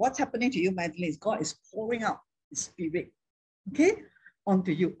understanding that what's happening to you, Madeline, is God is pouring out His Spirit, okay,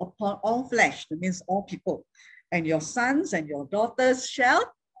 onto you, upon all flesh. That means all people. And your sons and your daughters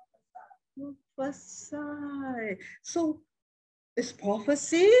shall prophesy. So is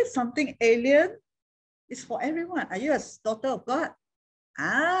prophecy something alien? It's for everyone. Are you a daughter of God?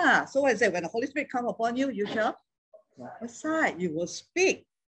 So what is it? When the Holy Spirit come upon you, you shall prophesy. You will speak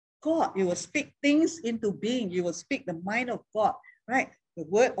God. You will speak things into being. You will speak the mind of God, right? The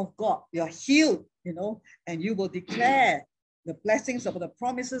word of God. You're healed, you know, and you will declare the blessings of the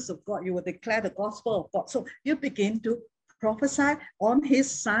promises of God. You will declare the gospel of God. So you begin to prophesy on His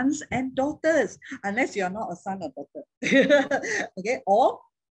sons and daughters, unless you are not a son or daughter. Okay, or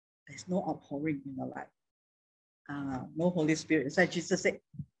there's no outpouring in your life. No Holy Spirit. It's like Jesus said,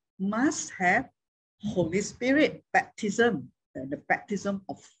 must have Holy Spirit baptism. And the baptism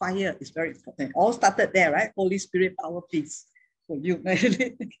of fire is very important. It all started there, right? Holy Spirit power, peace. For you,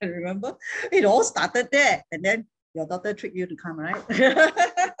 can remember? It all started there. And then your daughter tricked you to come, right?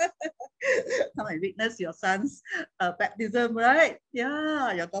 Come and witness your son's baptism, right?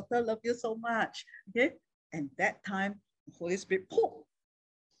 Yeah, your daughter loved you so much. Okay. And that time, the Holy Spirit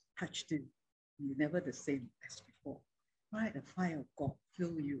touched you. You're never the same as before. Right? The fire of God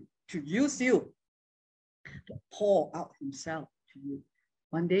fill you, to use you, to pour out Himself to you.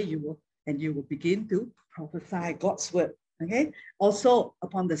 One day you will begin to prophesy God's word. Okay. Also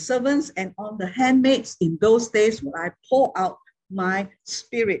upon the servants and on the handmaids in those days will I pour out my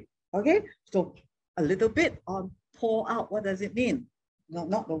Spirit. Okay. So a little bit on pour out. What does it mean?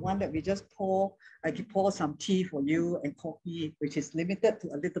 Not the one that we just pour. I can pour some tea for you and coffee, which is limited to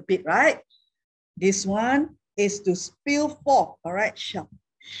a little bit, right? This one is to spill forth. All right.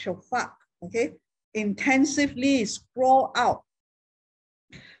 Shofar. Okay. Intensively sprawl out,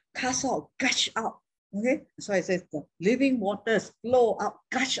 cast out, gush out. Okay, so it says the living waters flow out,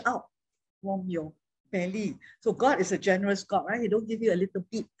 gush out from your belly. So God is a generous God, right? He don't give you a little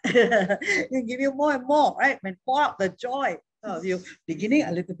bit. He give you more and more, right? When pour out the joy. You beginning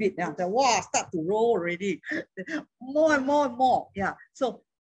a little bit, now the wow, start to roll already. More and more and more. Yeah. So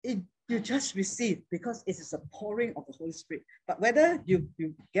you just receive, because it is a pouring of the Holy Spirit. But whether you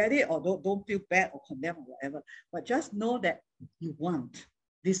get it or don't feel bad or condemn or whatever, but just know that you want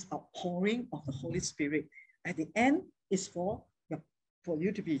this outpouring of the Holy Spirit. At the end is for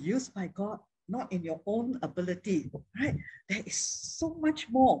you to be used by God, not in your own ability, right? There is so much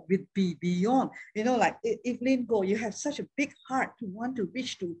more with beyond. You know, like Evelyn Goh, you have such a big heart to want to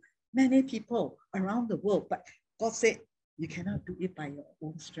reach to many people around the world, but God said you cannot do it by your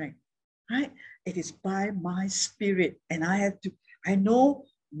own strength, right? It is by my Spirit, and I know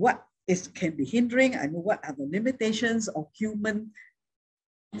what can be hindering. I know what are the limitations of human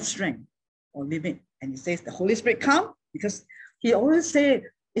strength or limit. And He says the Holy Spirit come, because He always say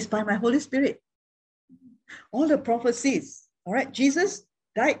it's by my Holy Spirit. All the prophecies, all right, Jesus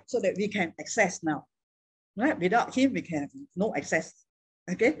died so that we can access now, right? Without Him, we can have no access.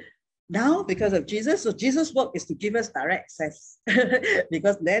 Okay, now because of Jesus, so Jesus' work is to give us direct access,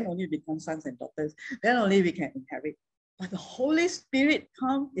 because then only become sons and daughters, then only we can inherit. But the Holy Spirit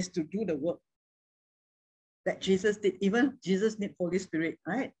come is to do the work that Jesus did. Even Jesus need Holy Spirit,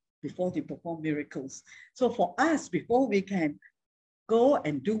 right? Before He perform miracles. So for us, before we can go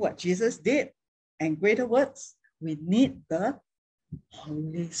and do what Jesus did and greater works, we need the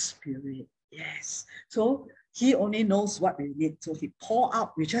Holy Spirit. Yes. So He only knows what we need. So He pour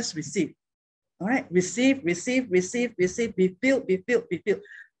out, we just receive. All right. Receive, receive, receive, receive, be filled, be filled, be filled.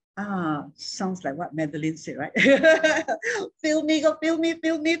 Sounds like what Madeline said, right? Fill me, God, fill me,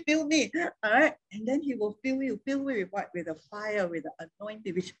 fill me, fill me. All right. And then He will fill you with what? With the fire, with the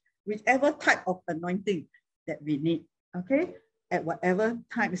anointing, whichever type of anointing that we need. Okay. At whatever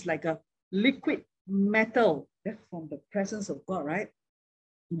time, it's like a liquid metal. That's from the presence of God, right?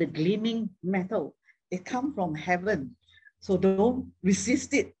 The gleaming metal. It comes from heaven. So don't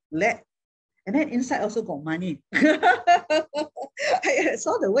resist it. And then inside also got money. I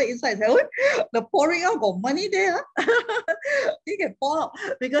saw the way inside. The pouring out got money there. You can pour out,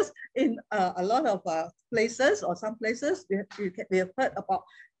 because in a lot of places, or some places, we have heard about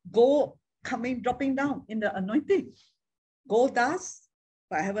gold dropping down in the anointing. Gold dust,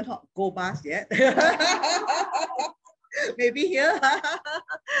 but I haven't heard gold bars yet. Maybe here,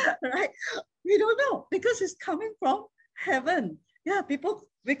 right? We don't know, because it's coming from heaven. Yeah, people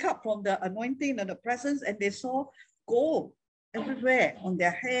wake up from the anointing and the presence, and they saw gold everywhere on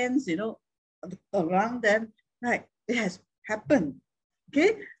their hands, you know, around them. Right? It has happened.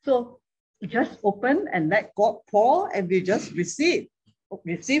 Okay, so just open and let God pour, and we just receive.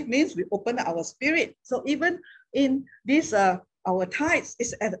 Receive means we open our spirit. So even in this, our tithes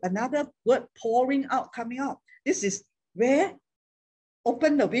is another word, pouring out, coming out. This is where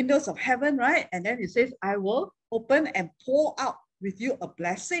open the windows of heaven, right? And then it says, I will open and pour out with you a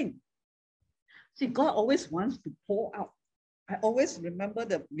blessing. See, God always wants to pour out. I always remember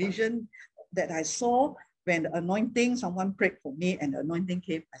the vision that I saw when the anointing, someone prayed for me and the anointing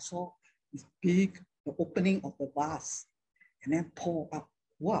came. I saw this big, the opening of the vase and then pour out.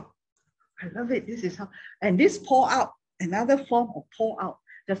 Wow, I love it. This is how, and this pour out, another form of pour out.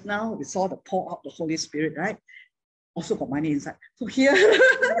 Just now we saw the pour out the Holy Spirit, right? Also got money inside. So here,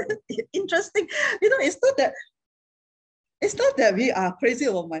 interesting. You know, it's not that we are crazy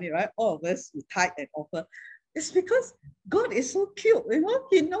about money, right? All of us, we tithe and offer. It's because God is so cute, you know,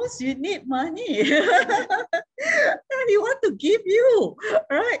 He knows you need money. And He wants to give you,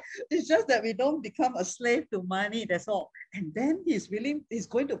 right? It's just that we don't become a slave to money, that's all. And then He's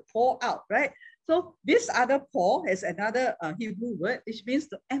going to pour out, right? So this other pour is another Hebrew word, which means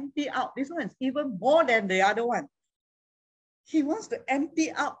to empty out. This one is even more than the other one. He wants to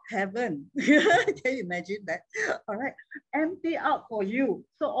empty out heaven. Can you imagine that? All right, empty out for you.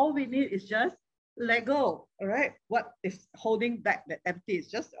 So all we need is just let go. All right, what is holding back that empty? It's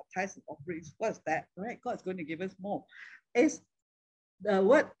just our tithes and offerings. What's that? All right, God's going to give us more. It's the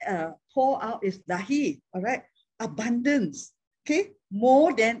word pour out is dahi. All right, abundance. Okay,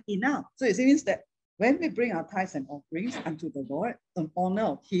 more than enough. So it means that when we bring our tithes and offerings unto the Lord, in honor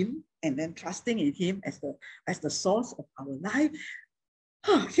of Him, and then trusting in Him as the source of our life,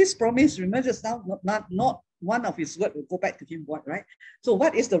 His promise, remember just now, not one of His word will go back to Him, what, right? So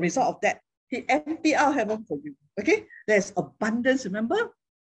what is the result of that? He empty out heaven for you. Okay, there's abundance. Remember,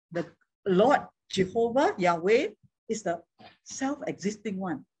 the Lord Jehovah Yahweh is the self-existing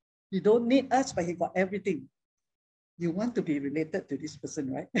one. You don't need us, but He got everything. You want to be related to this person,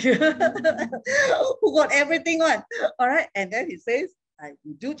 right? Who got everything on. All right. And then He says,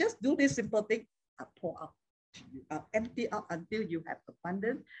 just do this simple thing. I'll pour out to you. I'll empty out until you have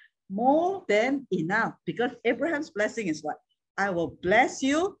abundance, more than enough. Because Abraham's blessing is what? I will bless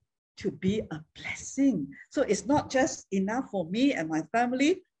you to be a blessing. So it's not just enough for me and my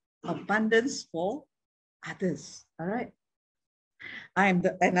family, abundance for others. All right. And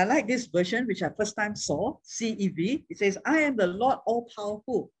I like this version, which I first time saw, CEV. It says, I am the Lord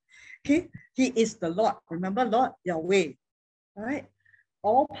all-powerful. Okay, He is the Lord. Remember, Lord Yahweh. All right,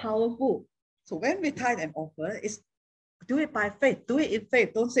 all-powerful. So when we tithe and offer, it's do it by faith. Do it in faith.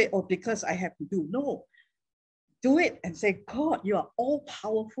 Don't say, oh, because I have to do. No. Do it and say, God, you are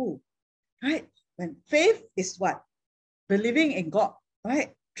all-powerful. Right? When faith is what? Believing in God.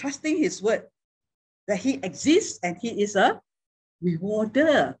 Right? Trusting His word. That He exists and He is a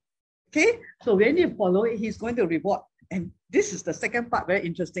rewarder. Okay, so when you follow it, He's going to reward. And this is the second part, very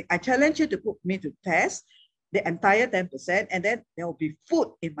interesting. I challenge you to put me to test the entire 10%, and then there will be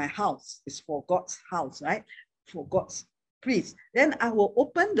food in my house. It's for God's house, right? For God's priest. Then I will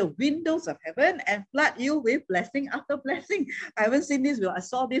open the windows of heaven and flood you with blessing after blessing. I haven't seen this, but I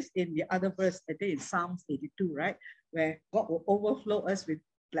saw this in the other verse, I think in Psalms 82, right? Where God will overflow us with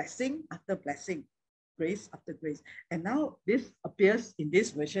blessing after blessing. Grace after grace. And now this appears in this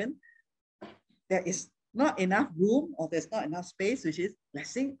version. There is not enough room, or there's not enough space, which is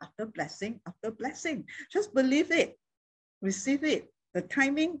blessing after blessing after blessing. Just believe it, receive it. The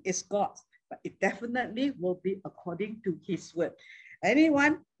timing is God's, but it definitely will be according to His word.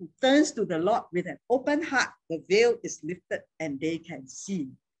 Anyone who turns to the Lord with an open heart, the veil is lifted and they can see.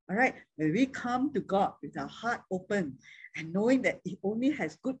 All right, when we come to God with our heart open and knowing that He only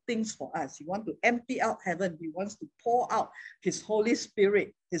has good things for us, He wants to empty out heaven, He wants to pour out His Holy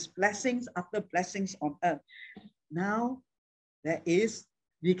Spirit, His blessings after blessings on earth. Now,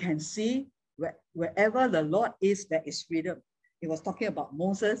 we can see wherever the Lord is, there is freedom. He was talking about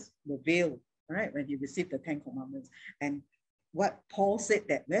Moses, the veil, right, when he received the 10 Commandments. And what Paul said,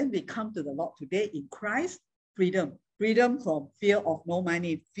 that when we come to the Lord today in Christ, freedom. Freedom from fear of no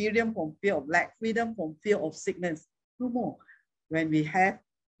money, freedom from fear of lack, freedom from fear of sickness. No more. When we have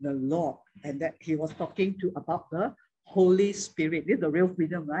the Lord, and that He was talking about the Holy Spirit. This is the real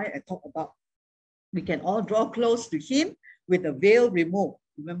freedom, right? I talk about we can all draw close to Him with the veil removed.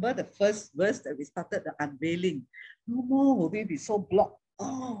 Remember the first verse that we started, the unveiling. No more will we be so blocked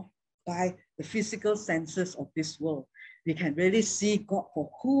by the physical senses of this world. We can really see God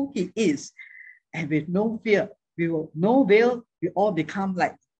for who He is, and with no fear. We will no veil, we all become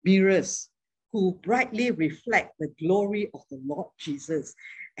like mirrors, who brightly reflect the glory of the Lord Jesus.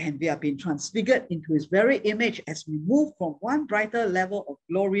 And we have been transfigured into his very image as we move from one brighter level of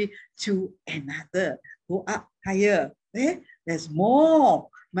glory to another. Go up higher. There's more,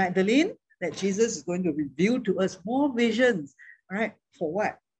 Magdalene, that Jesus is going to reveal to us, more visions, right? For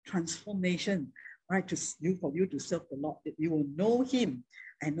what? Transformation, right? For you to serve the Lord, that you will know him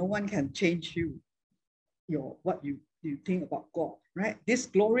and no one can change you, what you think about God, right? This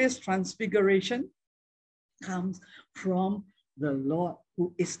glorious transfiguration comes from the Lord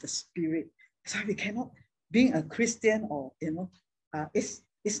who is the Spirit. So we cannot, being a Christian or,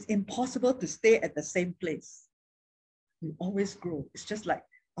 it's impossible to stay at the same place. We always grow. It's just like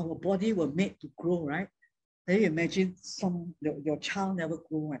our body were made to grow, right? Then you imagine your child never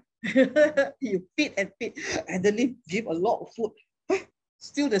grow. You feed and feed, and then give a lot of food.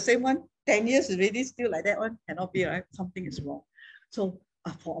 Still the same one, 10 years already, still like that one, cannot be, right? Something is wrong. So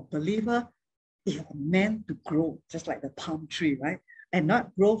for a believer, they are meant to grow, just like the palm tree, right? And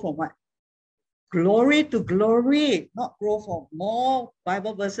not grow from what? Glory to glory, not grow from more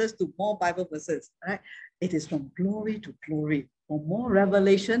Bible verses to more Bible verses, right? It is from glory to glory, from more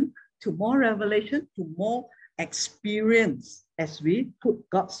revelation to more revelation to more experience as we put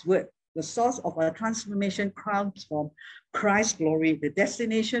God's word. The source of our transformation comes from Christ's glory. The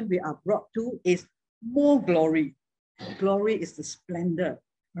destination we are brought to is more glory. Glory is the splendor,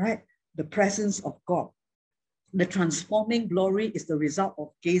 right? The presence of God. The transforming glory is the result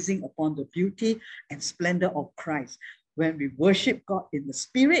of gazing upon the beauty and splendor of Christ. When we worship God in the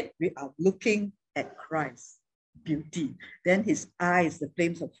Spirit, we are looking at Christ's beauty. Then his eyes, the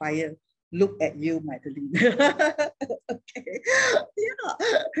flames of fire, look at you, Magdalene. Okay.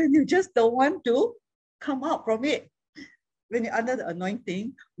 And you just don't want to come out from it. When you're under the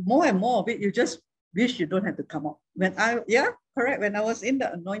anointing, more and more of it, you just wish you don't have to come out. Correct. When I was in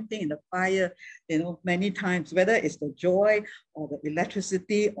the anointing, in the fire, many times, whether it's the joy or the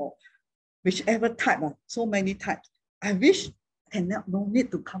electricity or whichever type, so many types, I wish I no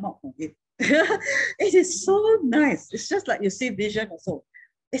need to come out from it. It is so nice. It's just like you see vision also.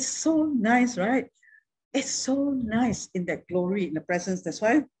 It's so nice, right? It's so nice in that glory, in the presence. That's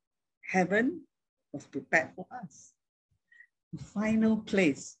why heaven was prepared for us. The final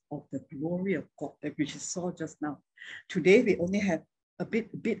place of the glory of God that we saw just now. Today, we only have a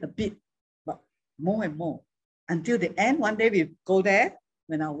bit, but more and more. Until the end, one day we go there.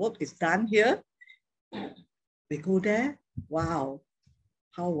 When our work is done here, we go there. Wow,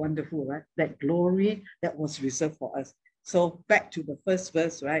 how wonderful, right? That glory that was reserved for us. So back to the first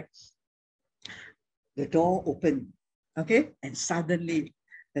verse, right? The door opened, okay? And suddenly,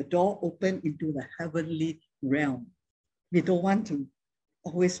 the door opened into the heavenly realm. We don't want to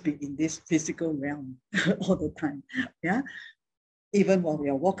always be in this physical realm all the time. Yeah. Even while we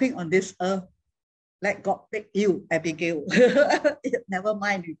are walking on this earth, let God take you, Abigail. Never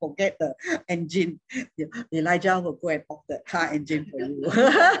mind, you forget the engine. Elijah will go and off the car engine for you.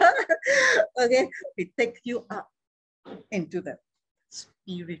 Okay, he takes you up into the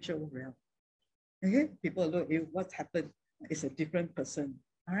spiritual realm. Okay, people look at you, what happened? It's a different person.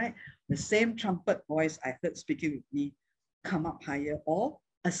 All right, the same trumpet voice I heard speaking with me, come up higher or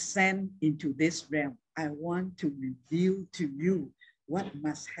ascend into this realm. I want to reveal to you what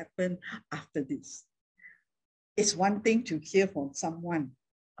must happen after this. It's one thing to hear from someone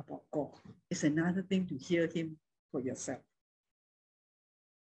about God. It's another thing to hear him for yourself.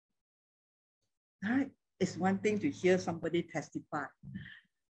 All right? It's one thing to hear somebody testify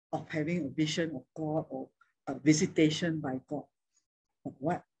of having a vision of God or a visitation by God. But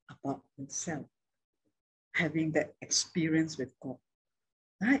what about yourself? Having that experience with God.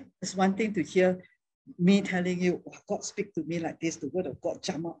 Right? It's one thing to hear me telling you, oh, God speak to me like this, the word of God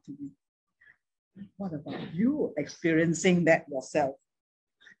jump out to me. What about you experiencing that yourself?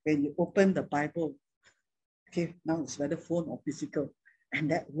 When you open the Bible, okay, now it's whether phone or physical,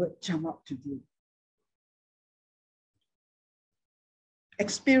 and that word jump out to you.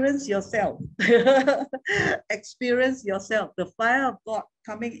 Experience yourself. Experience yourself. The fire of God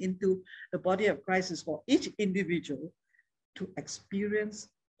coming into the body of Christ is for each individual to experience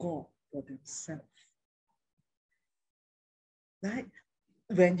God for themselves. Right?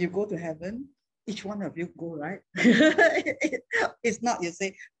 When you go to heaven, each one of you go, right? It's not you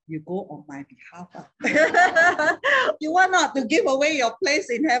say, you go on my behalf. You want not to give away your place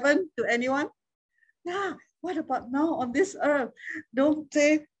in heaven to anyone? Yeah. What about now on this earth? Don't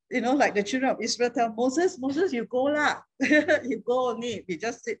say, like the children of Israel tell Moses, you go lah. You go only. We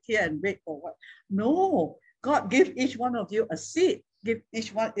just sit here and wait for what? No. God give each one of you a seat. Give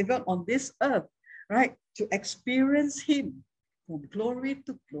each one, even on this earth, right? To experience him from glory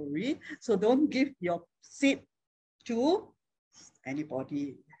to glory. So don't give your seat to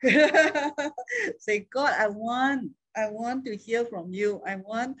anybody. Say, God, I want to hear from you. I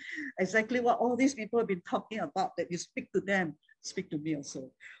want exactly what all these people have been talking about, that you speak to them, speak to me also.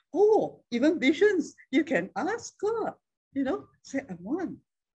 Oh, even visions, you can ask God, say, I want.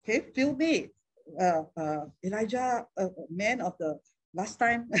 Okay, fill me. Elijah, man of the last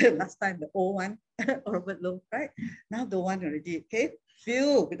time, the old one, Robert Lowe, right? Now the one already, okay?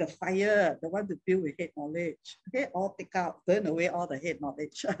 Fill with the fire, the one to fill with head knowledge. Okay, all take out, burn away all the head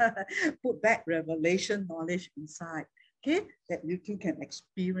knowledge. Put back revelation knowledge inside. Okay, that you too can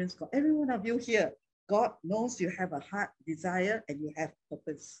experience God. Every one of you here, God knows you have a heart desire and you have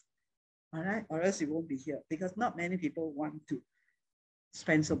purpose. All right, or else you won't be here, because not many people want to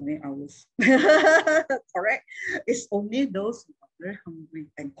spend so many hours. Correct? It's only those who are very hungry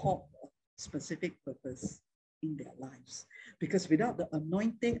and called for a specific purpose in their lives. Because without the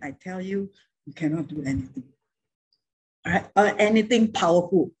anointing, I tell you, you cannot do anything. All right? Anything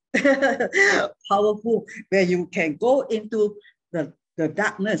powerful. Powerful, where you can go into the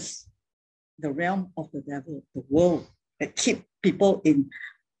darkness, the realm of the devil, the world, that keep people in,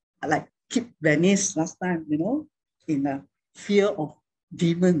 like keep Venice last time, in a fear of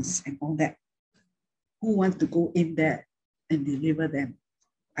demons and all that. Who wants to go in there and deliver them?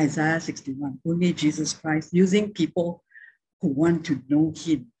 Isaiah 61, only Jesus Christ, using people who want to know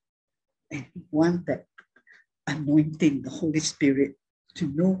him and want that anointing, the Holy Spirit, to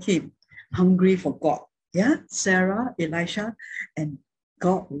know him, hungry for God. Yeah, Sarah, Elisha, and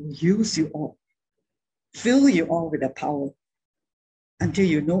God will use you all, fill you all with the power until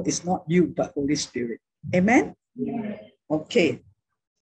you know it's not you, but Holy Spirit. Amen? Yeah. Okay.